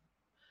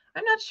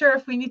I'm not sure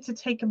if we need to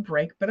take a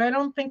break, but I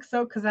don't think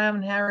so, because I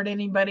haven't heard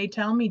anybody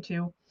tell me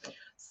to.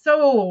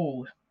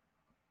 So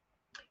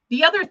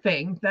the other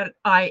thing that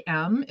I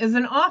am is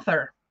an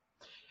author,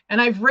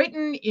 and I've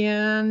written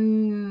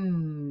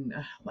in,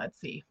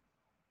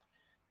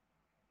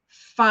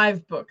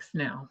 5 books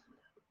now.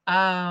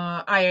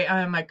 I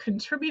am a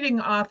contributing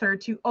author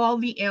to all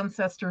the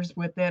Ancestors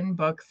Within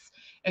books,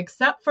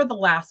 except for the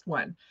last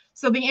one.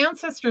 So the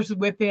Ancestors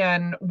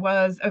Within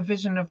was a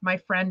vision of my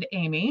friend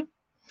Amy,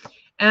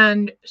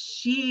 and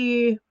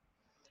she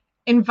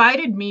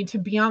invited me to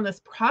be on this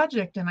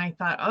project. And I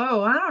thought,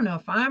 oh, I don't know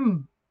if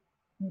I'm,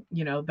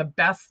 the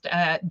best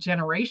at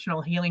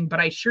generational healing, but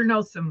I sure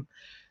know some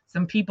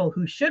people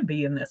who should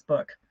be in this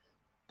book.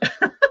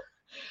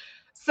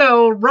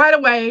 So right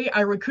away, I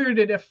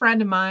recruited a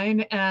friend of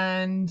mine,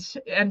 and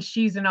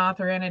she's an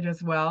author in it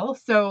as well.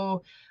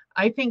 So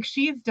I think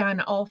she's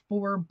done all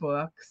 4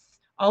 books,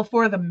 all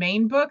 4 of the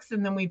main books,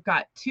 and then we've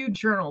got 2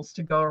 journals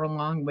to go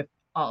along with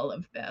all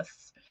of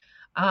this.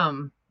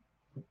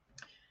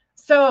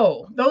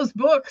 So those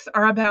books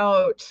are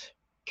about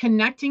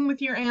connecting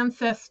with your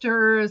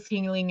ancestors,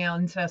 healing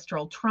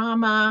ancestral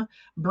trauma,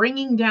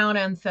 bringing down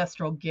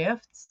ancestral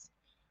gifts,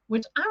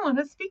 which I want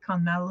to speak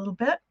on that a little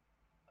bit.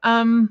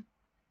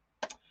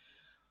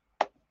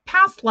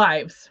 Past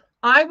lives.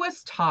 I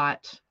was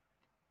taught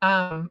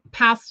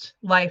past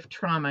life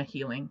trauma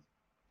healing.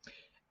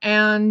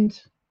 And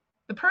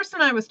the person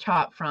I was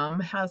taught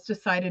from has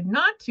decided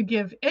not to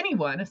give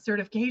anyone a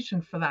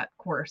certification for that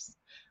course.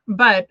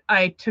 But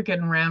I took it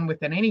and ran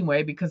with it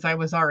anyway because I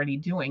was already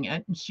doing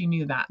it, and she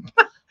knew that.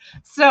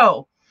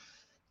 So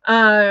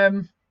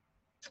in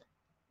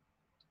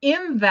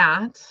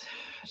that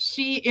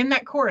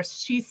course,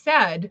 she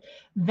said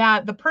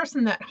that the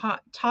person that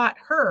taught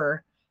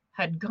her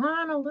had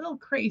gone a little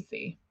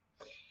crazy.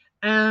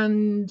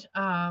 And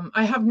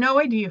I have no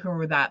idea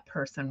who that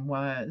person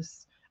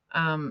was.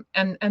 And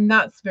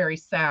that's very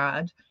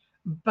sad.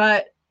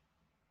 But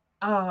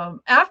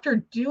after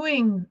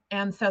doing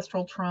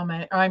ancestral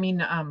trauma,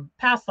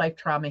 past life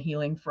trauma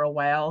healing for a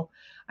while,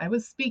 I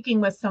was speaking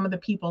with some of the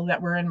people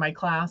that were in my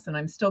class, and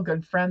I'm still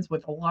good friends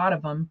with a lot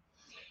of them.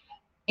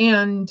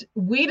 And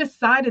we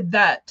decided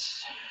that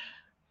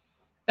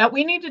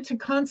we needed to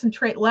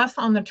concentrate less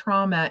on the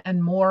trauma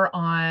and more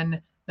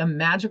on the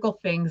magical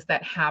things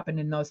that happened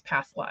in those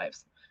past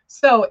lives.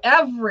 So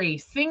every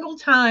single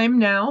time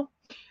now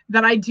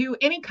that I do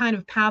any kind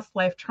of past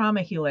life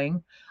trauma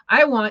healing,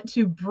 I want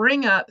to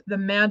bring up the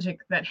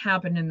magic that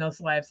happened in those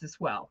lives as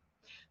well.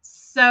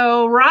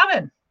 So,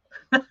 Robin,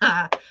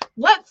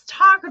 let's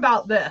talk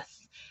about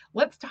this.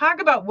 Let's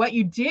talk about what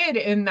you did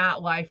in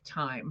that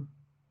lifetime.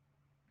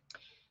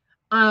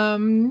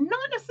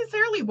 Not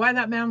necessarily why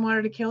that man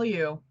wanted to kill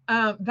you.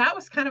 That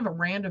was kind of a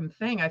random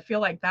thing. I feel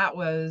like that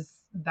was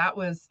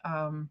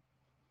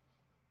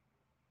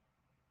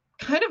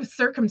kind of a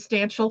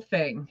circumstantial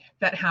thing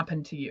that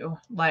happened to you.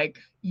 Like,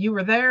 you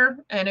were there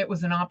and it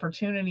was an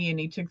opportunity and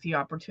he took the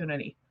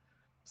opportunity.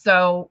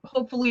 So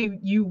hopefully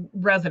you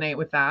resonate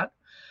with that.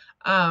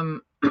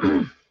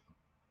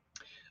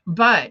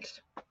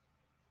 But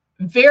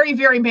very,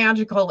 very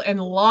magical,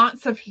 and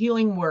lots of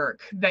healing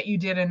work that you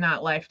did in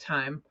that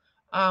lifetime.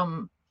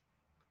 I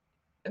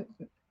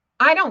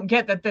don't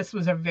get that this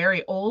was a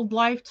very old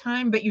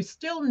lifetime, but you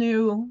still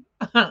knew.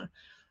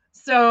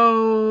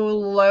 So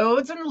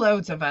loads and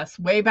loads of us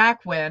way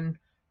back when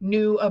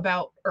knew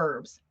about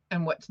herbs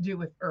and what to do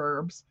with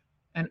herbs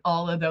and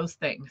all of those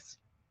things.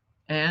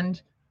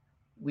 And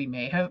we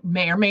may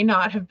or may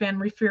not have been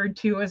referred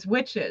to as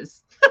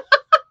witches.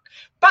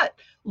 But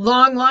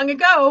long, long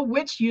ago,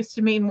 witch used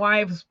to mean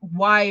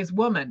wise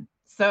woman.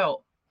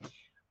 So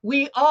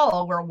we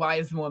all were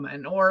wise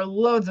women, or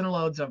loads and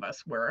loads of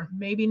us were.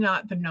 Maybe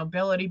not the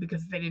nobility,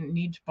 because they didn't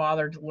need to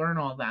bother to learn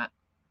all that.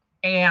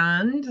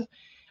 And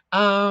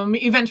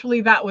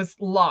eventually that was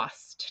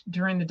lost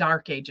during the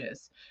Dark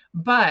Ages.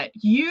 But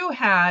you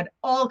had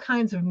all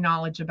kinds of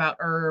knowledge about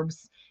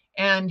herbs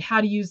and how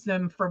to use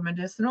them for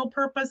medicinal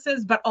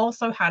purposes, but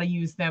also how to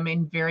use them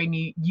in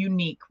very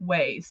unique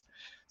ways.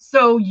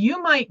 So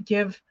you might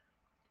give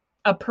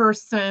a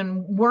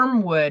person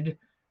wormwood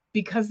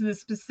because of the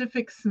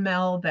specific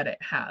smell that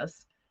it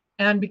has,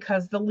 and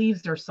because the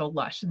leaves are so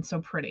lush and so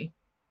pretty.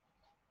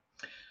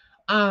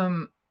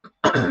 And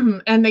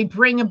they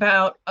bring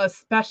about a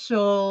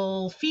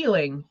special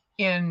feeling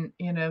in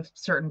a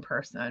certain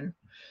person.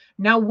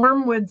 Now,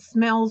 wormwood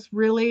smells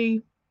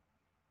really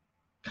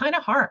kind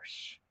of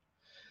harsh.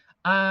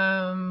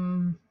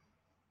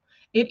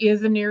 It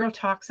is a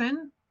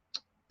neurotoxin,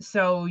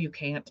 so you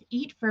can't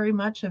eat very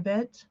much of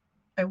it.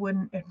 I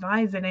wouldn't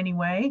advise it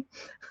anyway.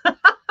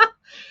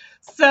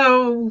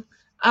 So,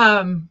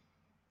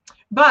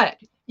 but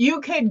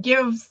you could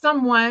give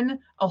someone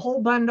a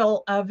whole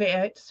bundle of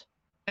it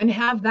and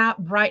have that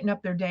brighten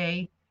up their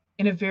day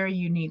in a very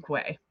unique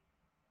way.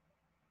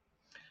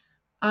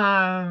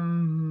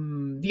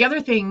 The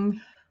other thing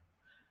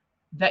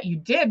that you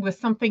did was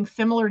something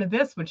similar to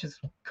this, which is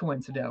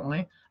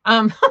coincidentally,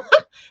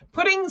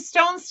 putting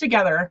stones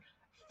together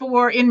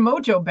in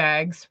mojo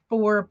bags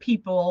for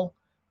people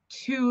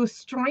to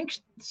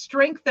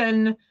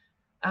strengthen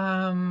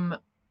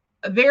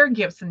their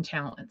gifts and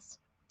talents.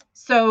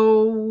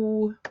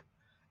 So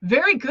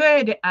very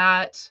good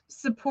at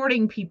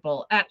supporting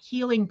people, at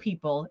healing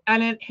people,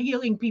 and at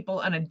healing people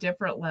on a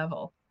different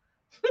level.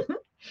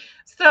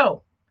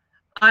 So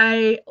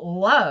I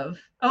love,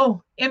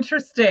 oh,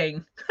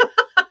 interesting.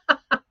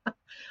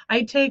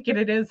 I take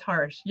it is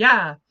harsh.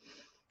 Yeah.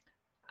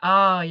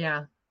 Oh,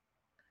 yeah.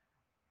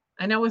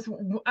 And I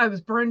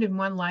was burned in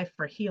one life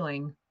for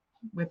healing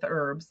with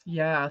herbs.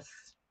 Yes.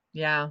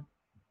 Yeah.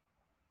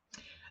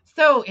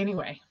 So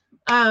anyway,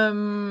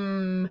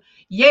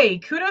 yay,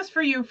 kudos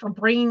for you for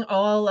bringing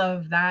all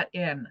of that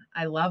in.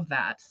 I love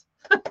that.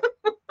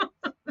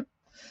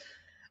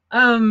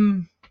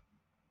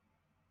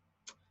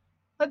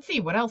 Let's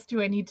see, what else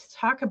do I need to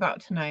talk about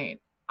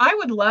tonight? I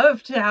would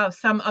love to have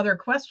some other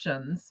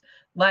questions.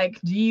 Like,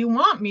 do you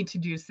want me to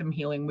do some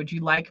healing? Would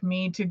you like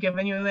me to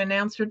give you an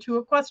answer to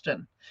a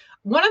question?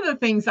 One of the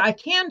things I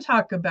can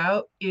talk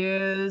about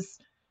is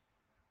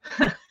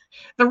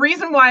the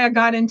reason why I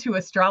got into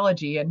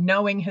astrology and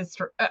knowing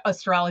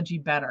astrology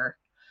better.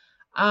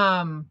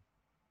 I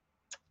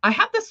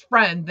had this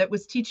friend that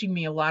was teaching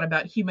me a lot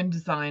about human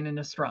design and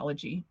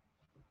astrology.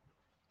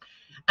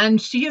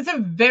 And she is a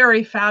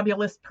very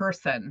fabulous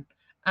person.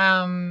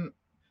 And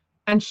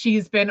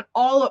she's been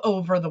all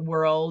over the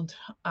world,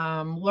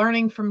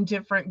 learning from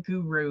different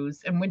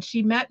gurus. And when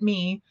she met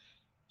me,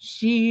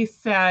 she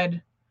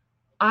said,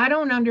 I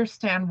don't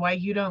understand why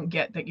you don't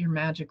get that you're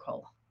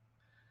magical.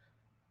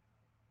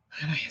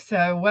 And I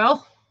said,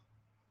 well,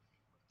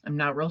 I'm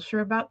not real sure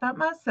about that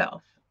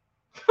myself.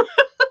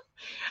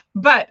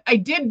 But I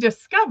did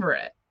discover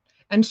it.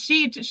 And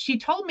she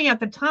told me at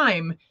the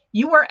time,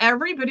 you are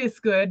every bit as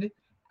good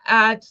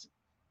at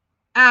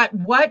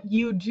what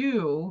you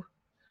do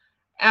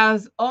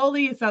as all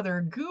these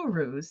other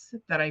gurus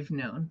that I've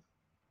known.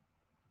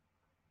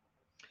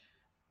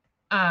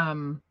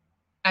 And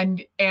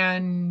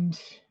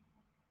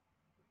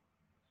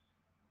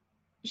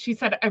she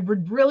said, I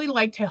would really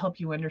like to help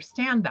you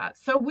understand that.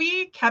 So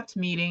we kept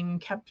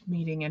meeting.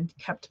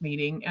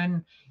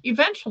 And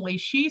eventually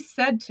she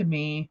said to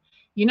me,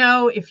 you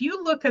know, if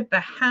you look at the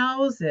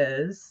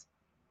houses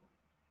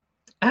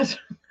as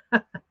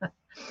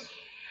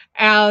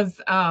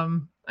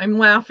I'm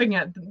laughing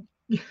at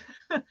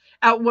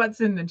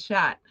what's in the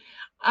chat.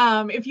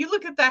 If you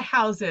look at the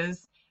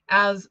houses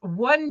as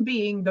one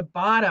being the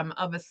bottom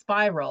of a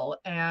spiral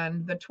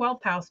and the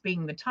 12th house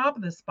being the top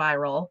of the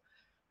spiral,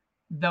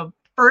 the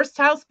first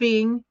house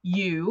being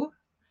you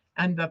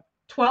and the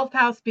 12th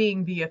house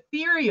being the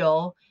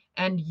ethereal,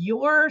 and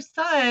your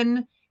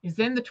sun is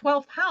in the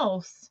 12th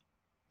house,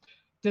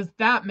 does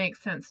that make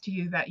sense to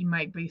you that you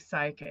might be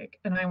psychic?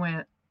 And I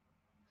went,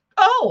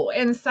 oh,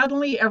 and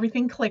suddenly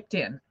everything clicked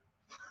in.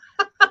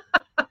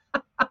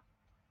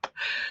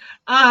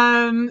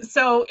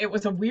 So it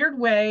was a weird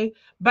way,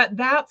 but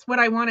that's what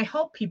I want to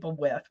help people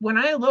with. When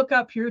I look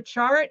up your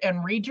chart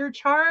and read your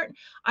chart,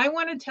 I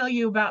want to tell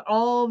you about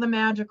all the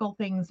magical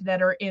things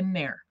that are in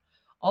there,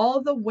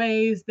 all the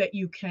ways that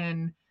you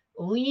can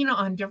lean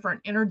on different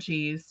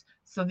energies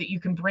so that you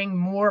can bring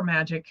more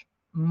magic,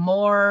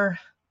 more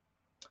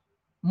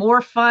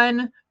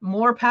fun,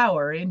 more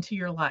power into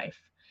your life.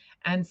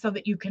 And so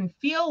that you can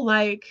feel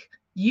like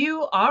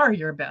you are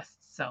your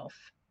best self.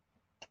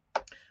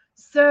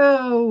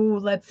 So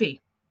let's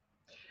see.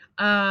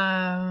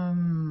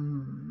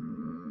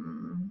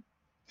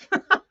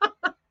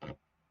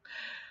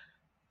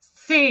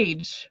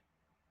 Sage.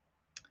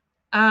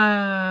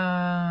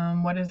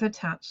 What is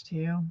attached to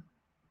you?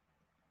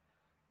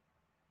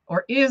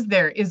 Or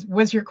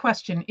was your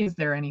question, is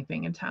there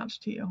anything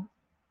attached to you?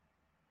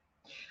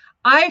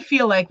 I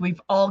feel like we've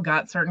all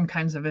got certain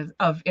kinds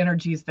of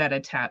energies that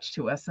attach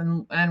to us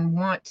and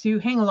want to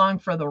hang along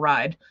for the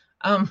ride.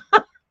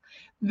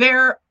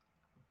 There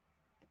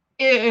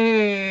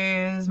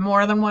is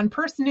more than one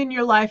person in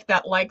your life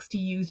that likes to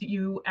use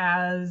you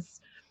as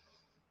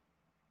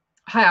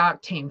high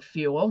octane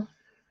fuel,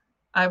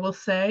 I will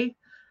say.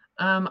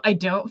 I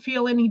don't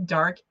feel any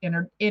dark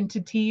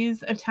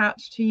entities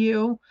attached to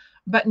you,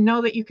 but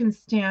know that you can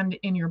stand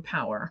in your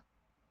power.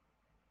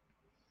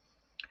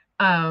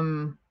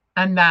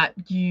 And that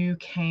you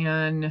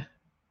can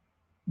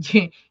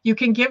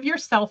give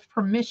yourself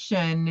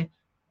permission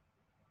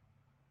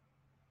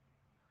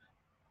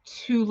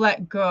to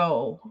let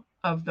go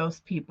of those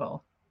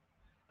people.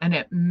 And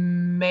it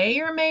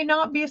may or may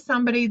not be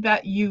somebody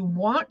that you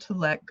want to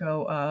let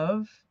go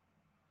of,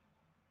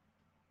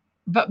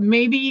 but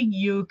maybe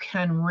you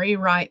can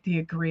rewrite the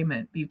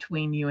agreement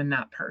between you and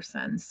that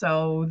person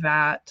so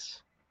that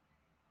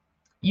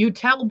you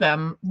tell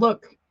them,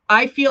 look,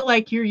 I feel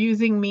like you're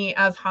using me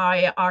as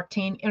high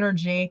octane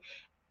energy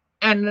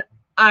and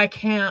I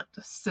can't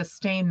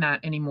sustain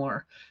that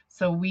anymore.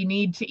 So we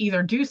need to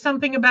either do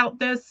something about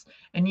this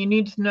and you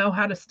need to know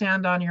how to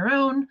stand on your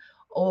own,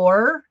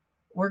 or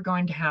we're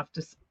going to have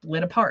to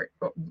split apart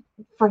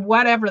for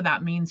whatever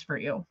that means for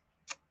you.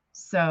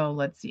 So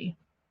let's see.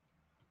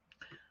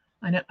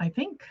 I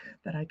think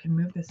that I can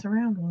move this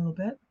around a little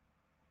bit.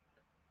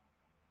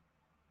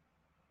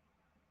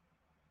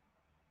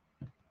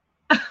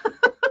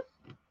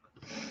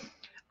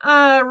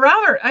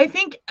 Robert, I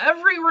think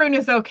every rune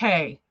is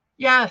okay.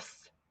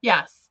 Yes.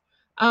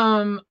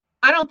 I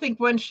don't think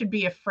one should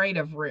be afraid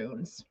of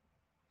runes.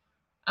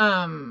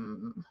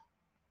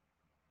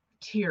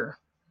 Tear.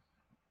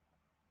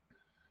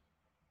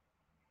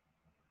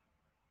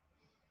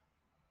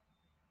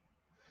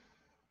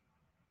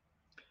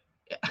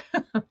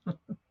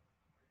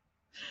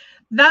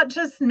 That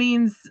just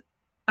means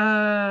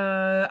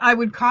I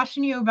would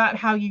caution you about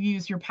how you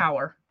use your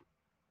power.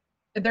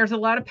 There's a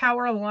lot of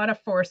power, a lot of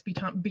force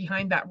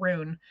behind that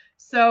rune.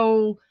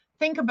 So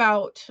think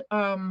about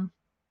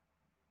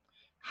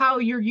how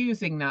you're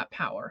using that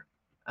power.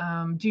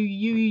 Do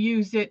you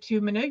use it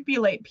to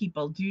manipulate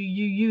people? Do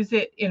you use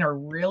it in a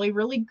really,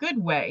 really good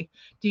way?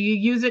 Do you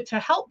use it to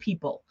help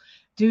people?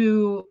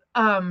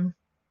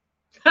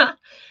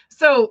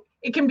 So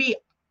it can be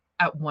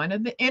at one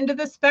of the end of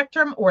the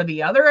spectrum or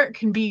the other. It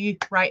can be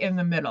right in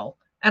the middle.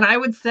 And I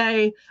would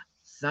say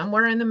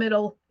somewhere in the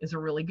middle is a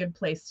really good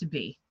place to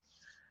be.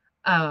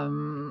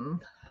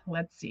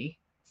 Let's see.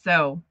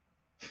 So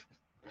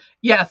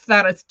yes,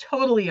 that is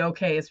totally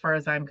okay as far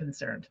as I'm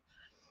concerned.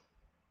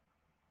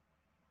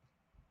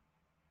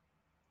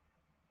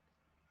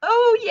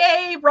 Oh,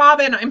 yay,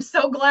 Robin. I'm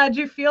so glad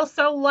you feel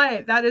so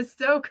light. That is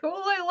so cool.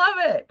 I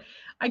love it.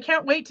 I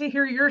can't wait to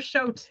hear your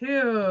show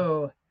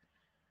too.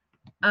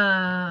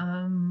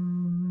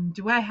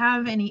 Do I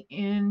have any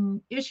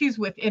issues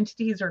with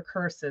entities or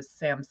curses,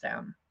 Sam?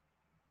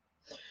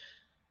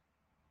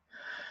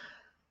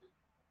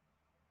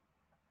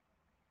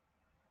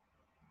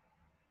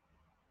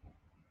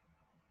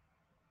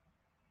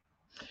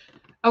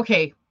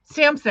 Okay,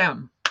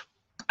 Sam.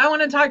 I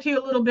want to talk to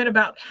you a little bit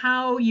about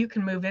how you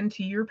can move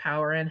into your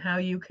power and how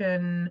you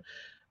can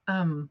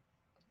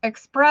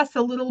express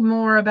a little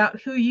more about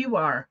who you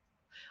are.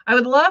 I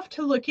would love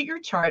to look at your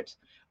chart,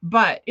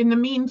 but in the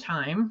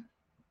meantime,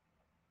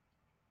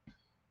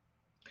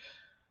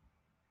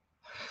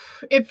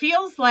 it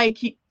feels like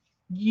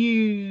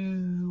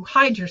you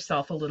hide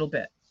yourself a little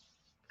bit.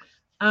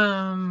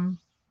 And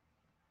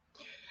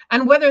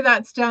whether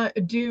that's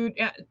due,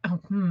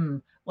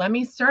 let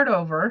me start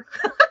over.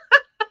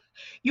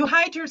 You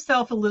hide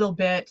yourself a little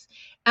bit,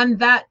 and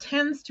that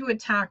tends to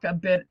attract a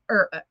bit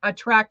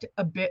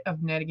of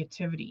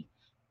negativity.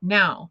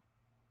 Now,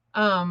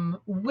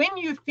 when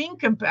you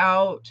think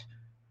about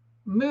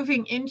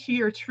moving into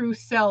your true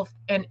self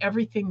and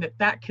everything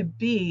that could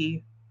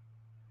be,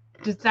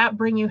 does that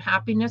bring you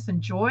happiness and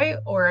joy,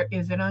 or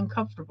is it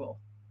uncomfortable?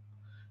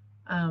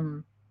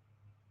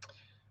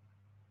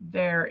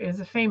 There is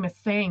a famous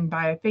saying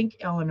by, I think,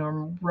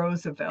 Eleanor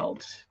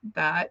Roosevelt,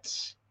 that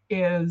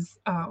is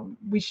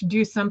we should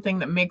do something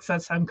that makes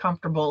us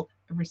uncomfortable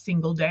every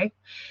single day,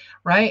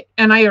 right?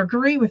 And I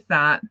agree with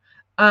that.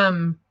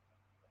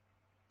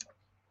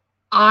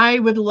 I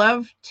would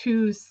love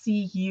to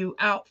see you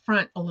out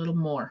front a little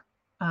more.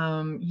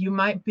 You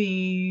might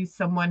be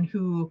someone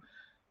who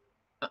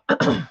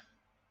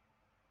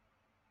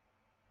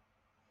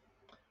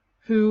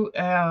is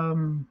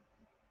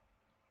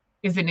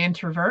an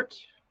introvert,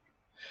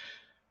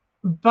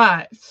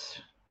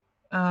 but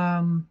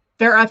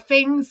there are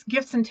things,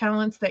 gifts and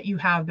talents that you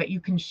have that you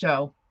can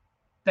show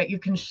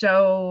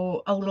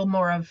a little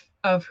more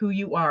of who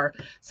you are.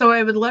 So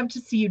I would love to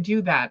see you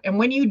do that. And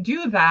when you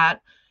do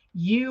that,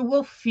 you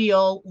will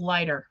feel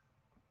lighter.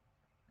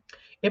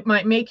 It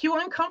might make you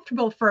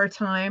uncomfortable for a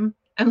time.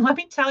 And let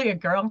me tell you,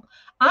 girl,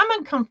 I'm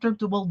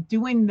uncomfortable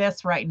doing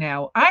this right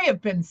now. I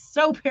have been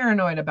so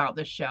paranoid about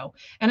this show.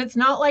 And it's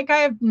not like I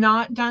have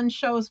not done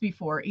shows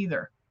before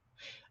either.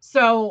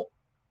 So,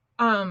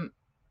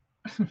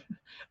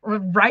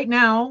 right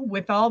now,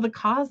 with all the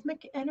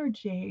cosmic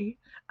energy,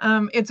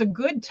 it's a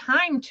good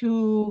time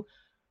to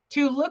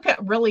look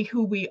at really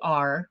who we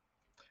are.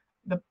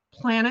 The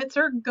planets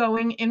are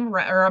going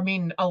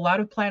a lot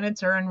of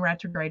planets are in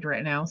retrograde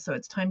right now, so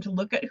it's time to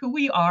look at who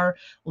we are,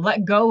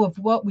 let go of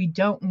what we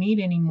don't need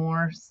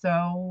anymore.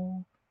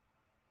 So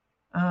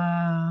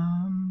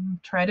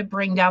try to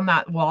bring down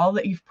that wall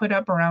that you've put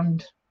up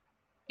around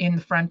in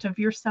front of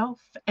yourself,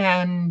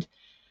 and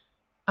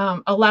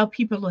allow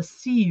people to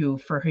see you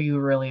for who you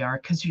really are,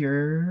 because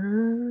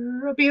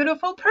you're a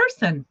beautiful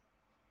person.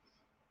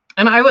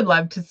 And I would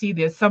love to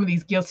see some of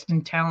these gifts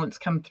and talents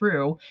come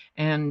through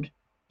and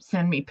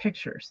send me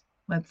pictures.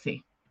 Let's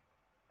see.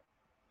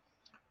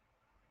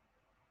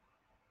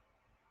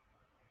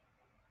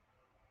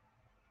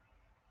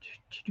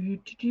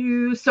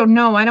 So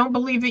no, I don't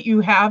believe that you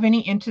have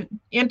any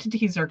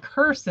entities or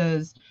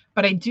curses,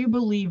 but I do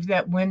believe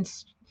that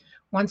once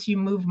you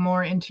move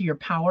more into your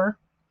power,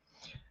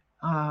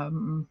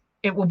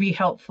 it will be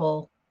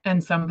helpful,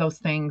 and some of those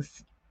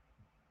things,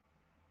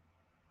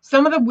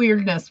 some of the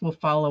weirdness will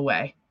fall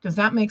away. Does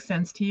that make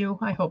sense to you?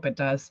 I hope it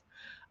does.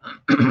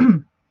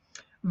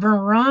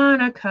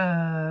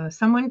 Veronica,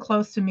 someone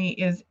close to me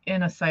is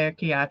in a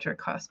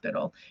psychiatric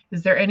hospital.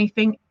 Is there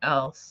anything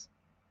else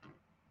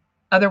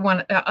other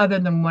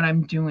than what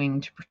I'm doing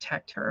to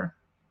protect her?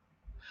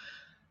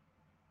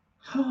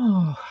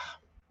 Oh,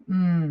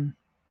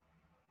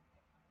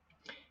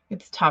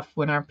 It's tough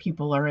when our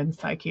people are in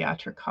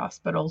psychiatric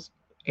hospitals,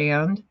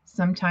 and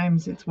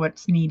sometimes it's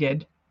what's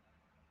needed.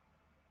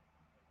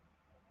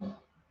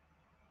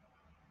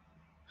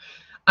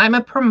 I'm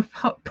a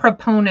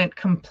proponent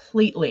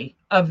completely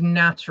of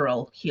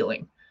natural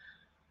healing.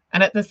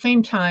 And at the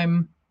same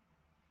time,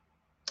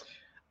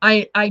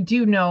 I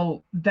do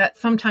know that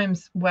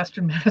sometimes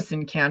Western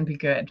medicine can be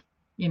good,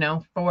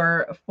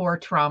 for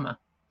trauma,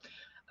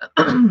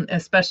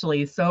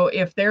 especially. So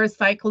if there is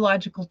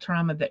psychological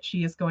trauma that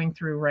she is going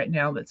through right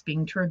now that's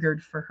being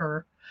triggered for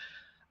her,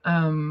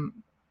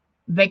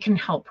 they can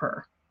help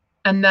her.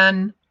 And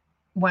then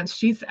once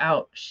she's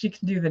out, she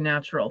can do the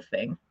natural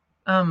thing.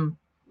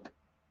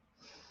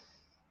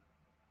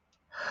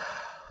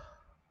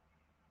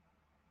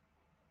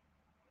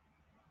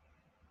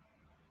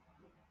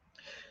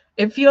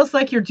 It feels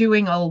like you're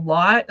doing a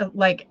lot,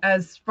 like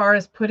as far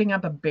as putting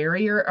up a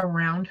barrier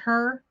around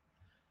her.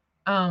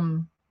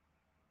 And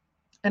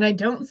I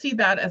don't see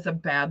that as a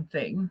bad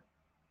thing.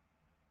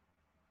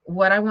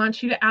 What I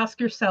want you to ask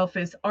yourself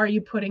is, are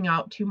you putting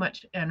out too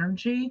much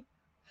energy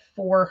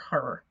for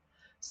her?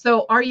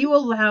 So are you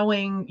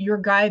allowing your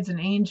guides and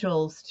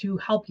angels to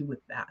help you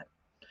with that?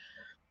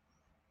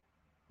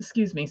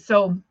 Excuse me.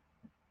 So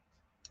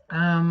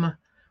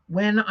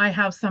when I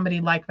have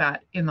somebody like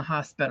that in the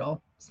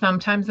hospital,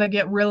 sometimes I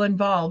get real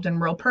involved and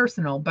real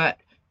personal, but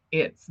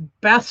it's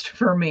best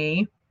for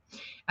me.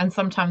 And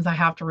sometimes I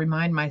have to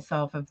remind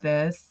myself of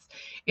this.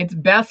 It's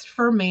best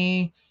for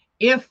me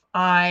if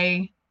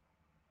I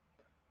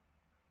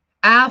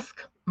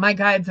ask my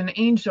guides and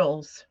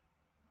angels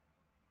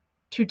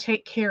to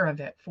take care of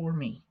it for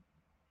me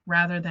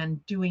rather than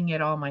doing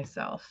it all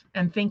myself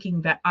and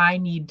thinking that I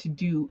need to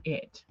do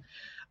it.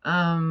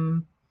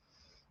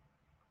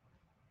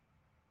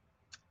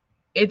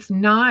 It's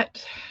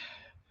not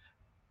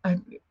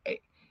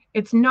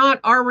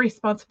our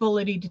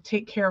responsibility to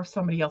take care of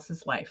somebody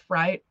else's life,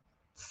 right?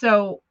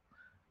 So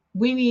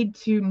we need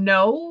to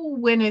know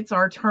when it's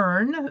our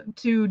turn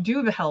to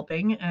do the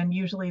helping, and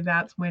usually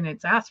that's when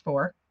it's asked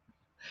for.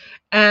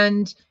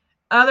 And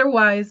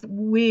otherwise,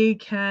 we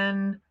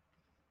can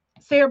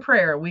say a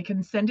prayer. We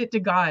can send it to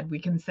God. We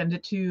can send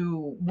it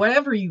to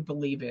whatever you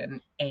believe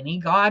in, any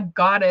god,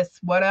 goddess,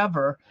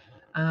 whatever,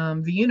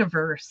 the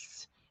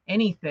universe,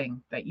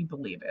 anything that you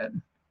believe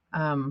in.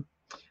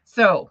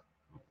 So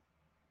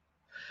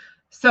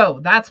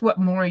that's what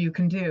more you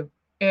can do,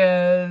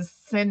 is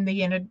send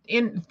the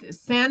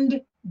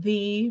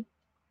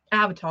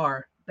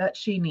avatar that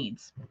she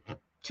needs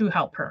to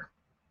help her.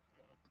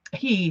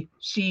 He,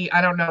 she,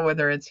 I don't know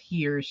whether it's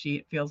he or she.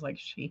 It feels like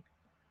she.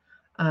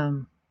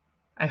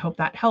 I hope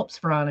that helps,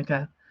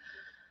 Veronica.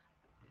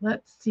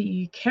 Let's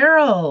see,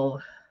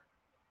 Carol.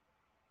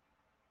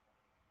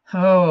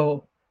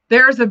 Oh,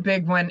 there's a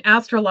big one.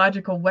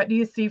 Astrological. What do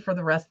you see for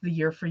the rest of the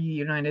year for the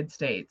United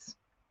States?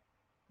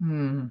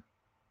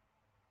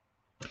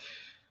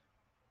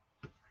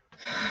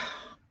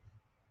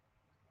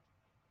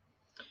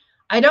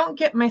 I don't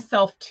get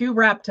myself too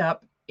wrapped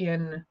up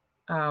in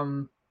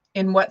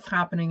what's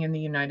happening in the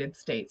United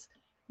States.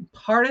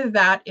 Part of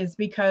that is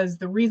because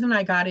the reason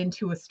I got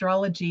into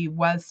astrology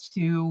was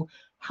to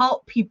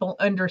help people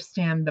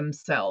understand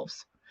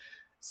themselves.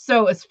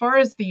 So as far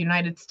as the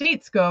United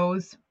States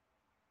goes,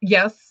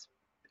 yes,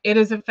 it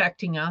is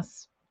affecting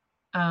us.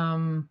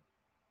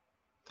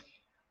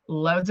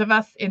 Loads of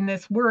us in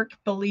this work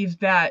believe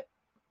that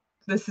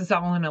this is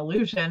all an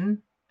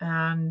illusion,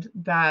 and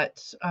that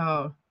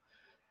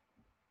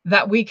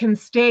we can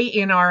stay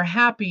in our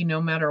happy no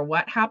matter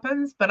what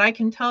happens. But I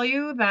can tell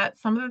you that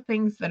some of the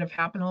things that have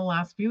happened in the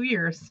last few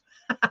years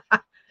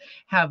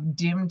have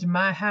dimmed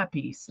my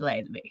happy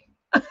slightly.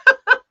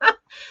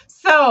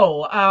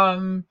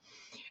 So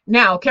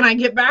now, can I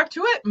get back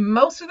to it?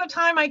 Most of the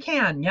time I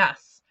can,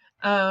 yes.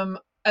 And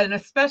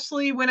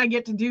especially when I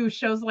get to do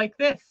shows like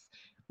this,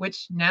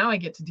 which now I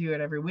get to do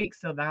it every week.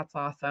 So that's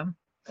awesome.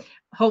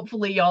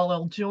 Hopefully y'all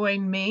will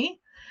join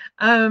me.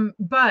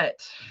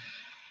 But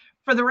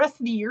for the rest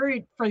of the year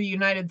for the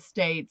United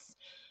States,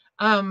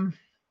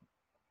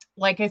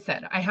 like I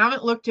said, I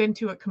haven't looked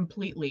into it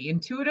completely.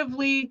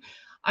 Intuitively,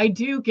 I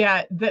do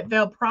get that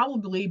there'll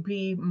probably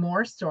be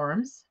more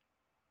storms,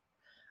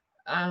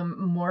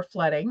 more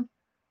flooding,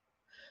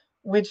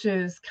 which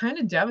is kind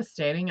of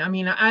devastating. I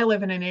mean, I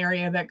live in an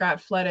area that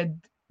got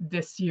flooded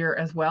this year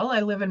as well.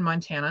 I live in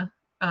Montana,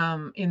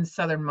 in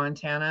southern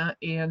Montana,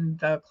 in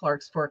the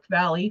Clarks Fork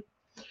Valley.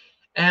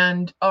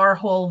 And our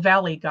whole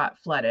valley got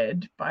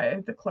flooded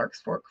by the Clarks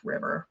Fork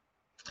River.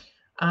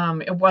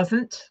 It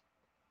wasn't,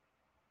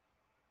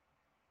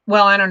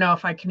 well, I don't know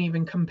if I can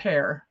even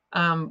compare.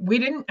 We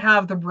didn't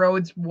have the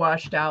roads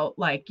washed out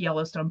like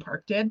Yellowstone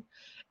Park did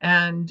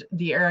and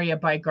the area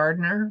by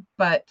Gardner,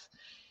 but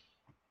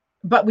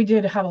we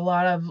did have a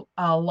lot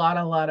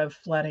of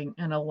flooding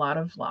and a lot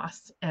of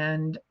loss.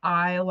 And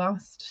I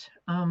lost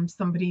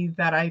somebody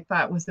that I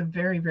thought was a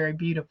very, very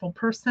beautiful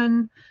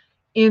person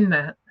in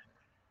that.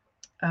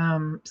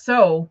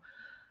 So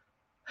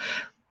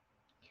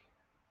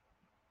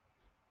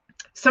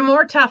some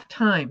more tough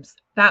times.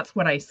 That's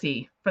what I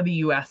see for the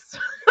US.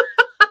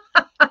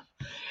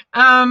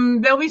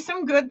 There'll be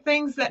some good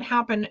things that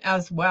happen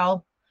as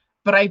well,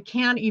 but I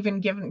can't even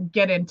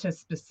get into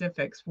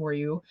specifics for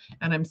you.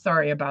 And I'm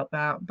sorry about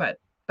that, but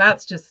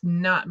that's just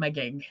not my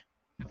gig.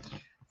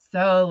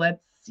 So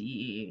let's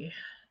see.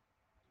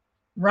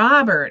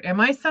 Robert, am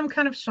I some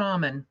kind of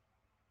shaman?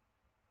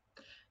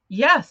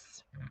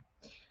 Yes.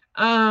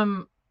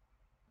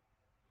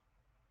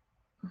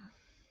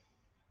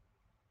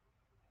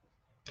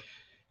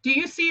 Do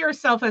you see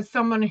yourself as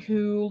someone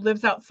who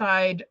lives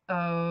outside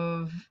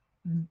of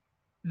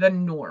the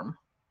norm?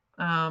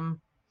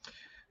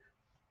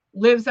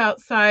 Lives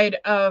outside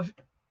of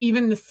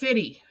even the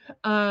city,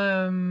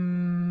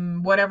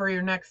 whatever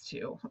you're next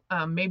to.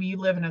 Maybe you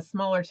live in a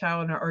smaller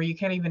town, or you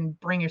can't even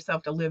bring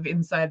yourself to live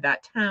inside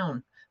that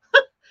town.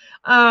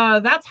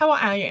 That's how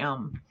I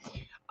am.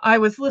 I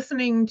was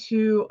listening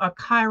to a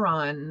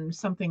Chiron,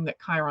 something that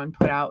Chiron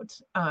put out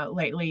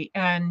lately,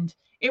 and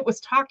it was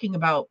talking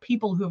about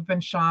people who have been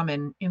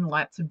shaman in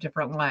lots of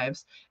different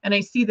lives. And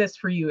I see this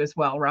for you as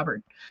well,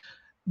 Robert,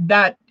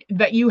 that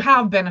you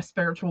have been a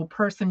spiritual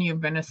person,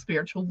 you've been a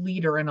spiritual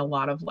leader in a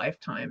lot of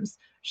lifetimes.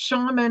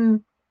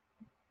 Shaman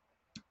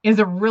is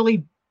a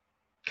really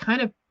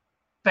kind of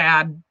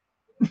bad,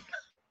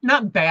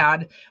 not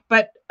bad,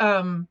 but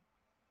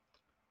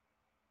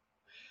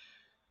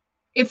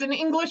it's an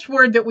English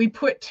word that we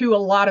put to a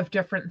lot of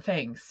different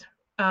things.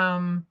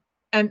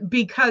 And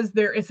because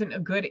there isn't a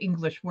good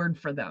English word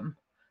for them.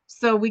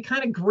 So we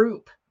kind of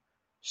group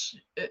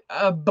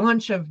a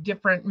bunch of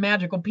different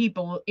magical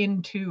people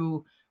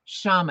into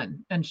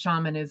shaman and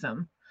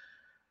shamanism.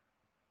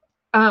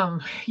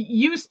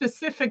 You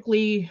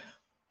specifically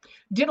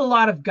did a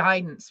lot of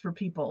guidance for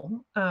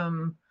people.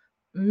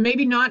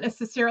 Maybe not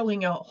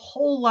necessarily a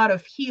whole lot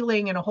of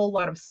healing and a whole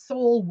lot of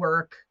soul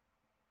work,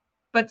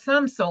 but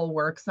some soul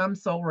work, some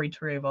soul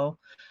retrieval,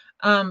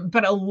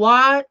 but a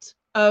lot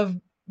of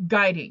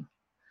guiding,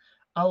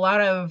 a lot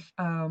of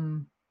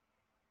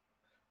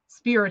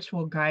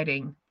spiritual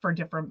guiding for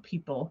different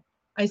people.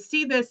 I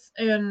see this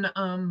in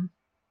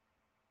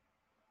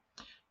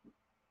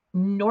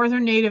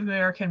Northern Native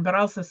American, but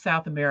also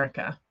South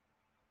America.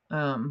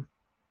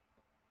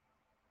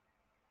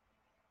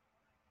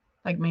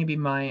 Like maybe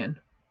Mayan.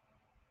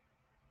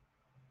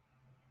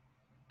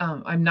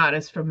 I'm not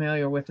as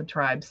familiar with the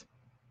tribes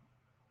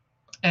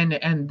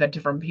and the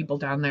different people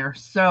down there.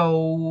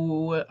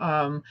 So,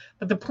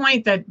 but the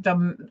point that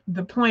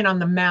the point on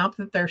the map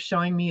that they're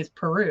showing me is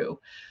Peru.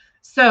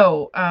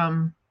 So,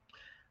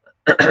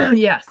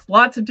 yes,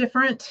 lots of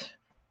different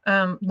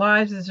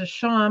lives as a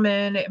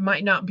shaman. It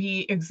might not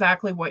be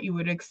exactly what you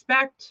would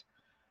expect.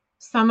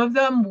 Some of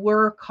them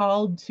were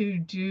called to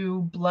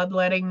do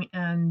bloodletting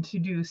and to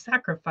do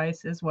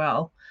sacrifice as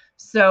well.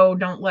 So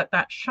don't let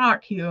that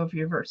shock you if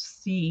you ever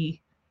see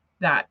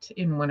that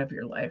in one of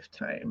your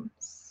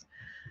lifetimes.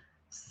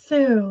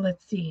 So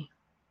let's see.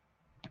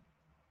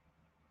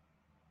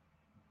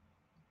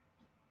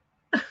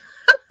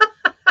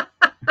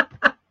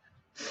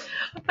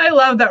 I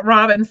love that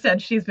Robin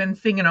said she's been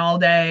singing all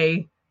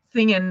day,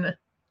 singing.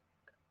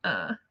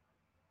 Now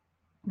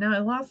I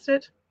lost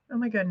it. Oh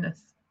my goodness.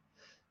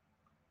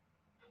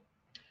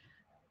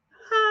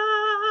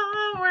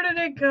 Where did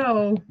it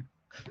go?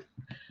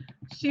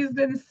 She's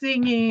been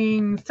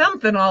singing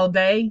something all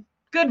day.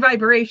 Good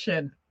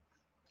Vibration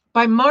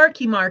by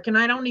Marky Mark, and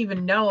I don't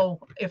even know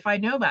if I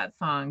know that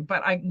song,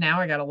 but now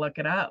I got to look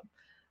it up.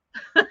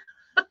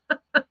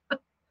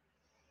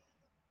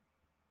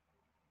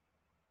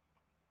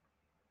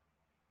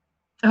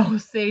 Oh,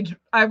 Sage,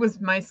 I was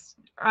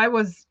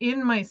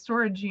in my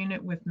storage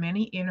unit with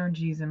many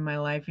energies in my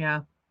life.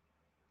 Yeah.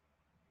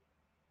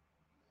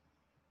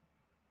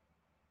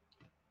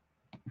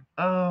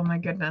 Oh my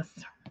goodness.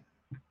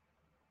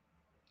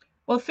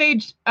 Well,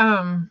 Sage,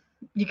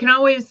 you can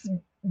always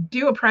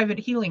do a private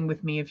healing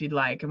with me if you'd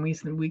like, and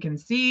we can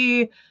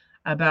see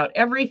about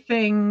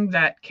everything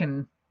that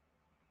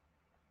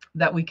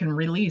we can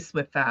release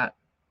with that.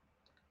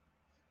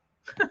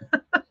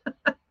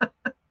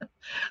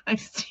 I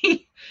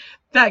see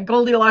that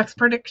Goldilocks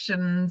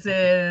Predictions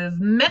is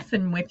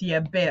messing with you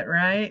a bit,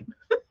 right?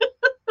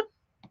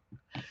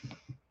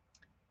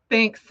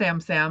 Thanks,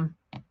 Sam.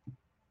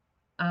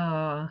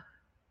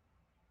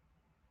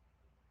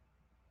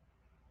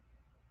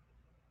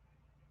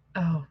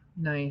 Oh,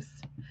 nice.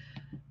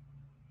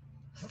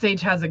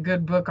 Sage has a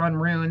good book on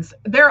runes.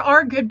 There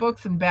are good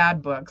books and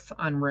bad books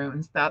on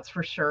runes, that's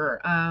for sure.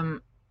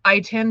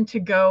 I tend to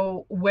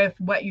go with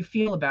what you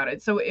feel about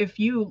it. So if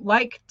you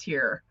like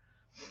Tyr,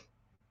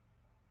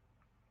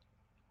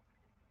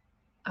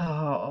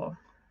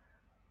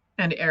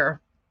 and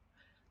air,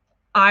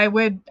 I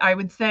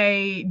would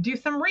say do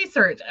some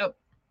research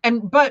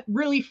but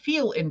really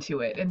feel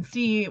into it and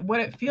see what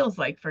it feels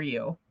like for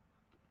you.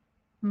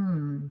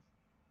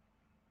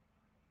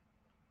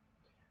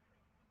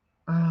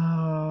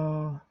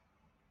 Oh,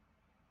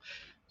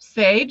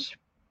 Sage,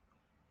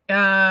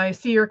 I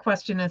see your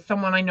question is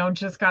someone I know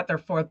just got their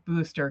 4th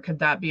booster. Could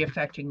that be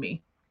affecting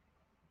me?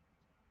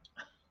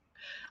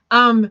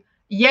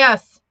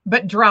 Yes,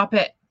 but drop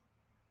it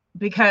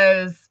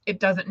because it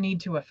doesn't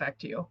need to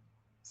affect you.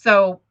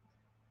 So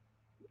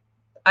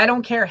I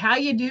don't care how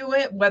you do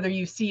it, whether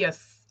you see a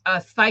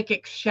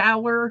psychic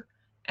shower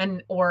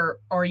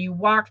or you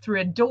walk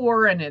through a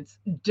door and it's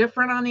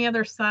different on the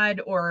other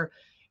side, or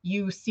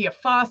you see a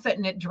faucet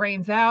and it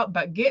drains out,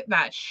 but get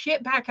that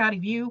shit back out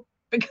of you,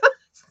 because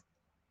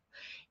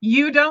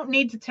you don't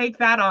need to take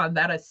that on.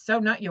 That is so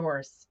not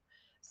yours.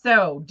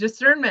 So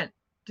discernment,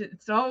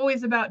 it's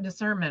always about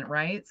discernment,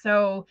 right?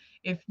 So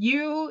if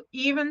you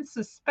even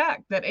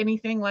suspect that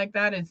anything like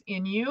that is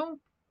in you,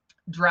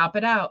 drop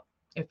it out.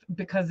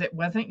 Because it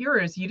wasn't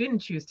yours, you didn't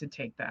choose to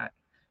take that.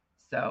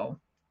 So,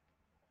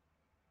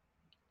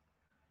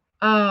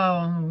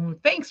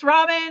 thanks,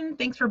 Robin.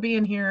 Thanks for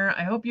being here.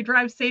 I hope you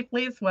drive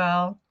safely as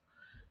well.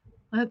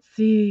 Let's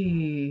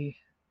see.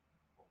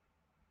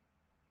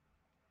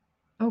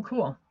 Oh,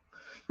 cool.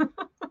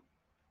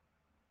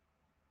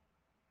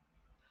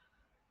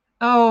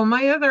 Oh,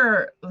 my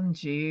other,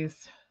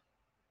 geez.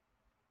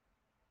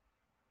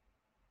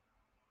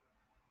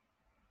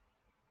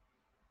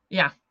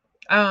 Yeah.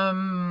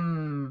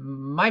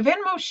 My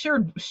Venmo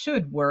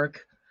should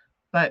work,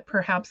 but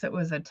perhaps it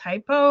was a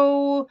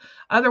typo.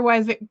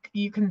 Otherwise,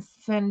 you can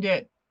send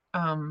it.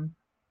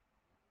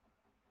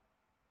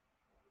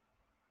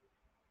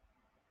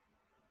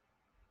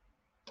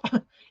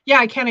 Yeah,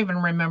 I can't even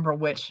remember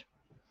which.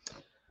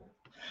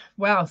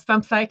 Wow,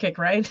 some psychic,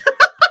 right?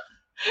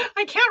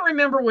 I can't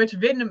remember which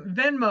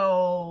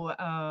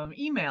Venmo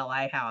email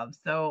I have,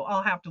 so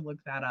I'll have to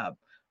look that up.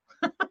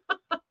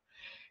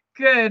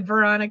 Good,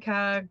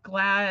 Veronica.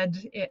 Glad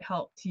it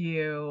helped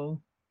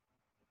you.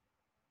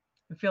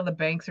 I feel the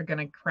banks are going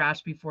to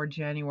crash before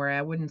January.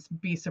 I wouldn't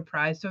be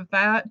surprised with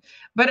that.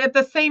 But at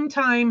the same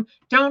time,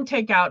 don't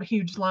take out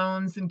huge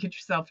loans and get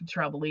yourself in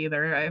trouble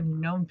either. I've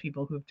known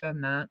people who've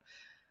done that.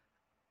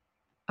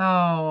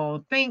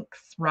 Oh, thanks,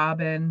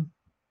 Robin.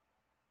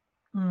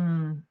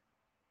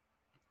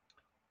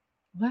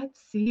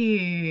 Let's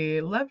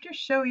see. Loved your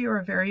show. You're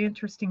a very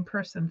interesting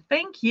person.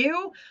 Thank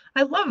you.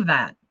 I love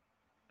that.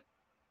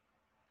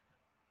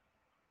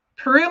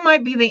 Peru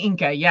might be the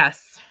Inca.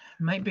 Yes,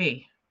 might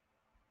be.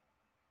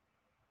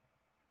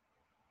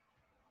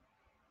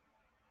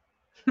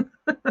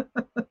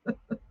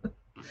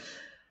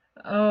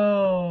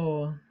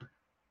 Oh.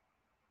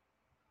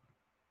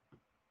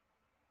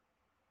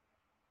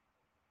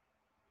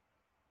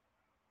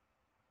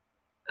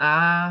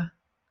 I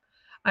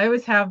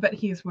always have, but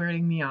he's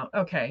weirding me out.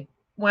 Okay.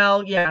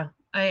 Well, yeah,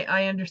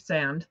 I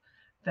understand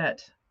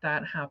that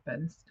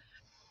happens.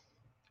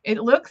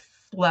 It looks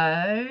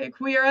like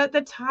we are at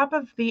the top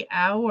of the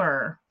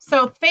hour.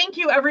 So thank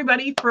you,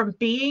 everybody, for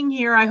being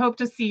here. I hope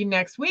to see you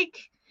next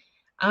week.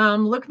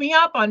 Look me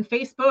up on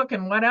Facebook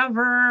and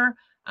whatever.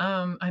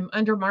 I'm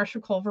under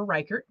Marsha Culver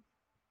Reichert.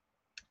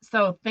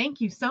 So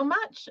thank you so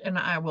much, and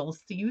I will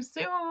see you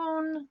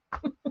soon.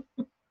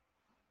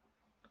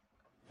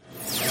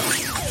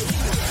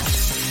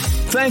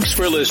 Thanks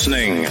for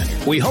listening.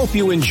 We hope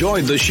you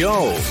enjoyed the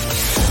show.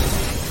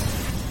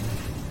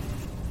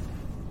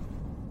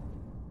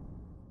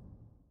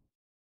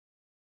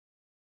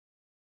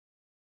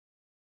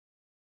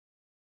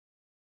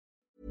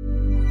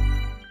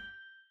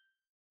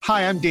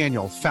 Hi, I'm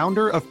Daniel,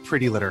 founder of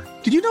Pretty Litter.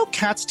 Did you know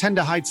cats tend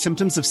to hide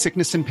symptoms of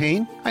sickness and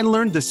pain? I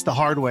learned this the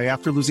hard way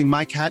after losing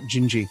my cat,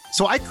 Gingy.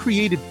 So I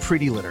created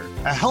Pretty Litter,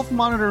 a health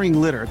monitoring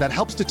litter that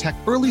helps detect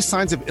early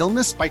signs of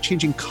illness by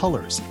changing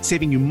colors,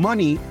 saving you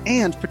money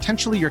and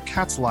potentially your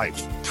cat's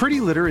life.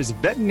 Pretty Litter is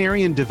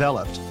veterinarian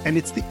developed, and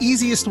it's the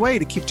easiest way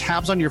to keep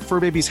tabs on your fur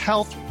baby's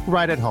health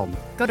right at home.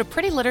 Go to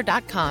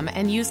prettylitter.com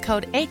and use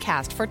code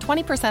ACAST for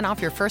 20%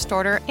 off your first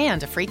order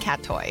and a free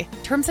cat toy.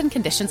 Terms and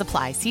conditions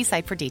apply. See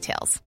site for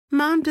details.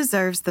 Mom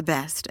deserves the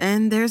best,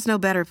 and there's no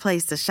better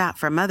place to shop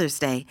for Mother's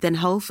Day than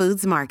Whole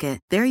Foods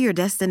Market. They're your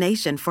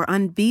destination for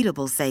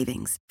unbeatable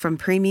savings, from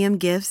premium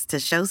gifts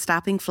to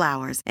show-stopping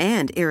flowers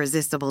and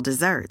irresistible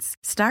desserts.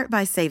 Start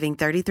by saving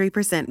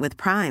 33% with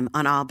Prime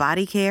on all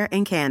body care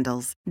and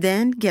candles.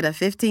 Then get a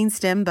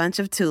 15-stem bunch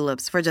of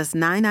tulips for just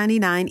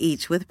 $9.99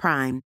 each with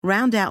Prime.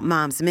 Round out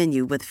Mom's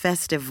menu with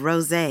festive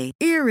rosé,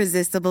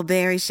 irresistible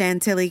berry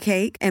chantilly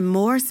cake, and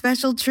more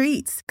special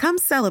treats. Come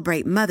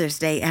celebrate Mother's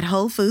Day at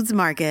Whole Foods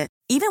Market.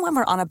 Even when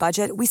we're on a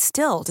budget, we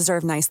still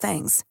deserve nice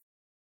things.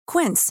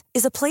 Quince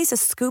is a place to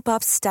scoop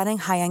up stunning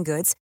high-end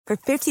goods for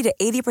 50 to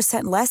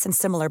 80% less than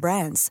similar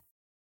brands.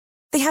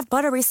 They have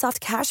buttery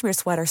soft cashmere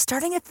sweaters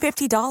starting at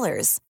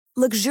 $50,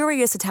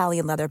 luxurious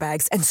Italian leather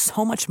bags, and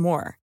so much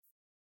more.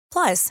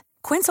 Plus,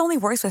 Quince only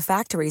works with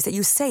factories that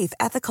use safe,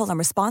 ethical, and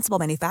responsible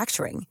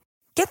manufacturing.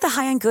 Get the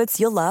high-end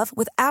goods you'll love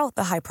without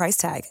the high price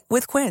tag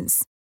with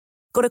Quince.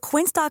 Go to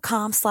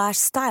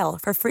quince.com/style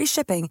for free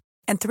shipping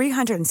and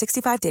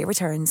 365-day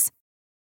returns.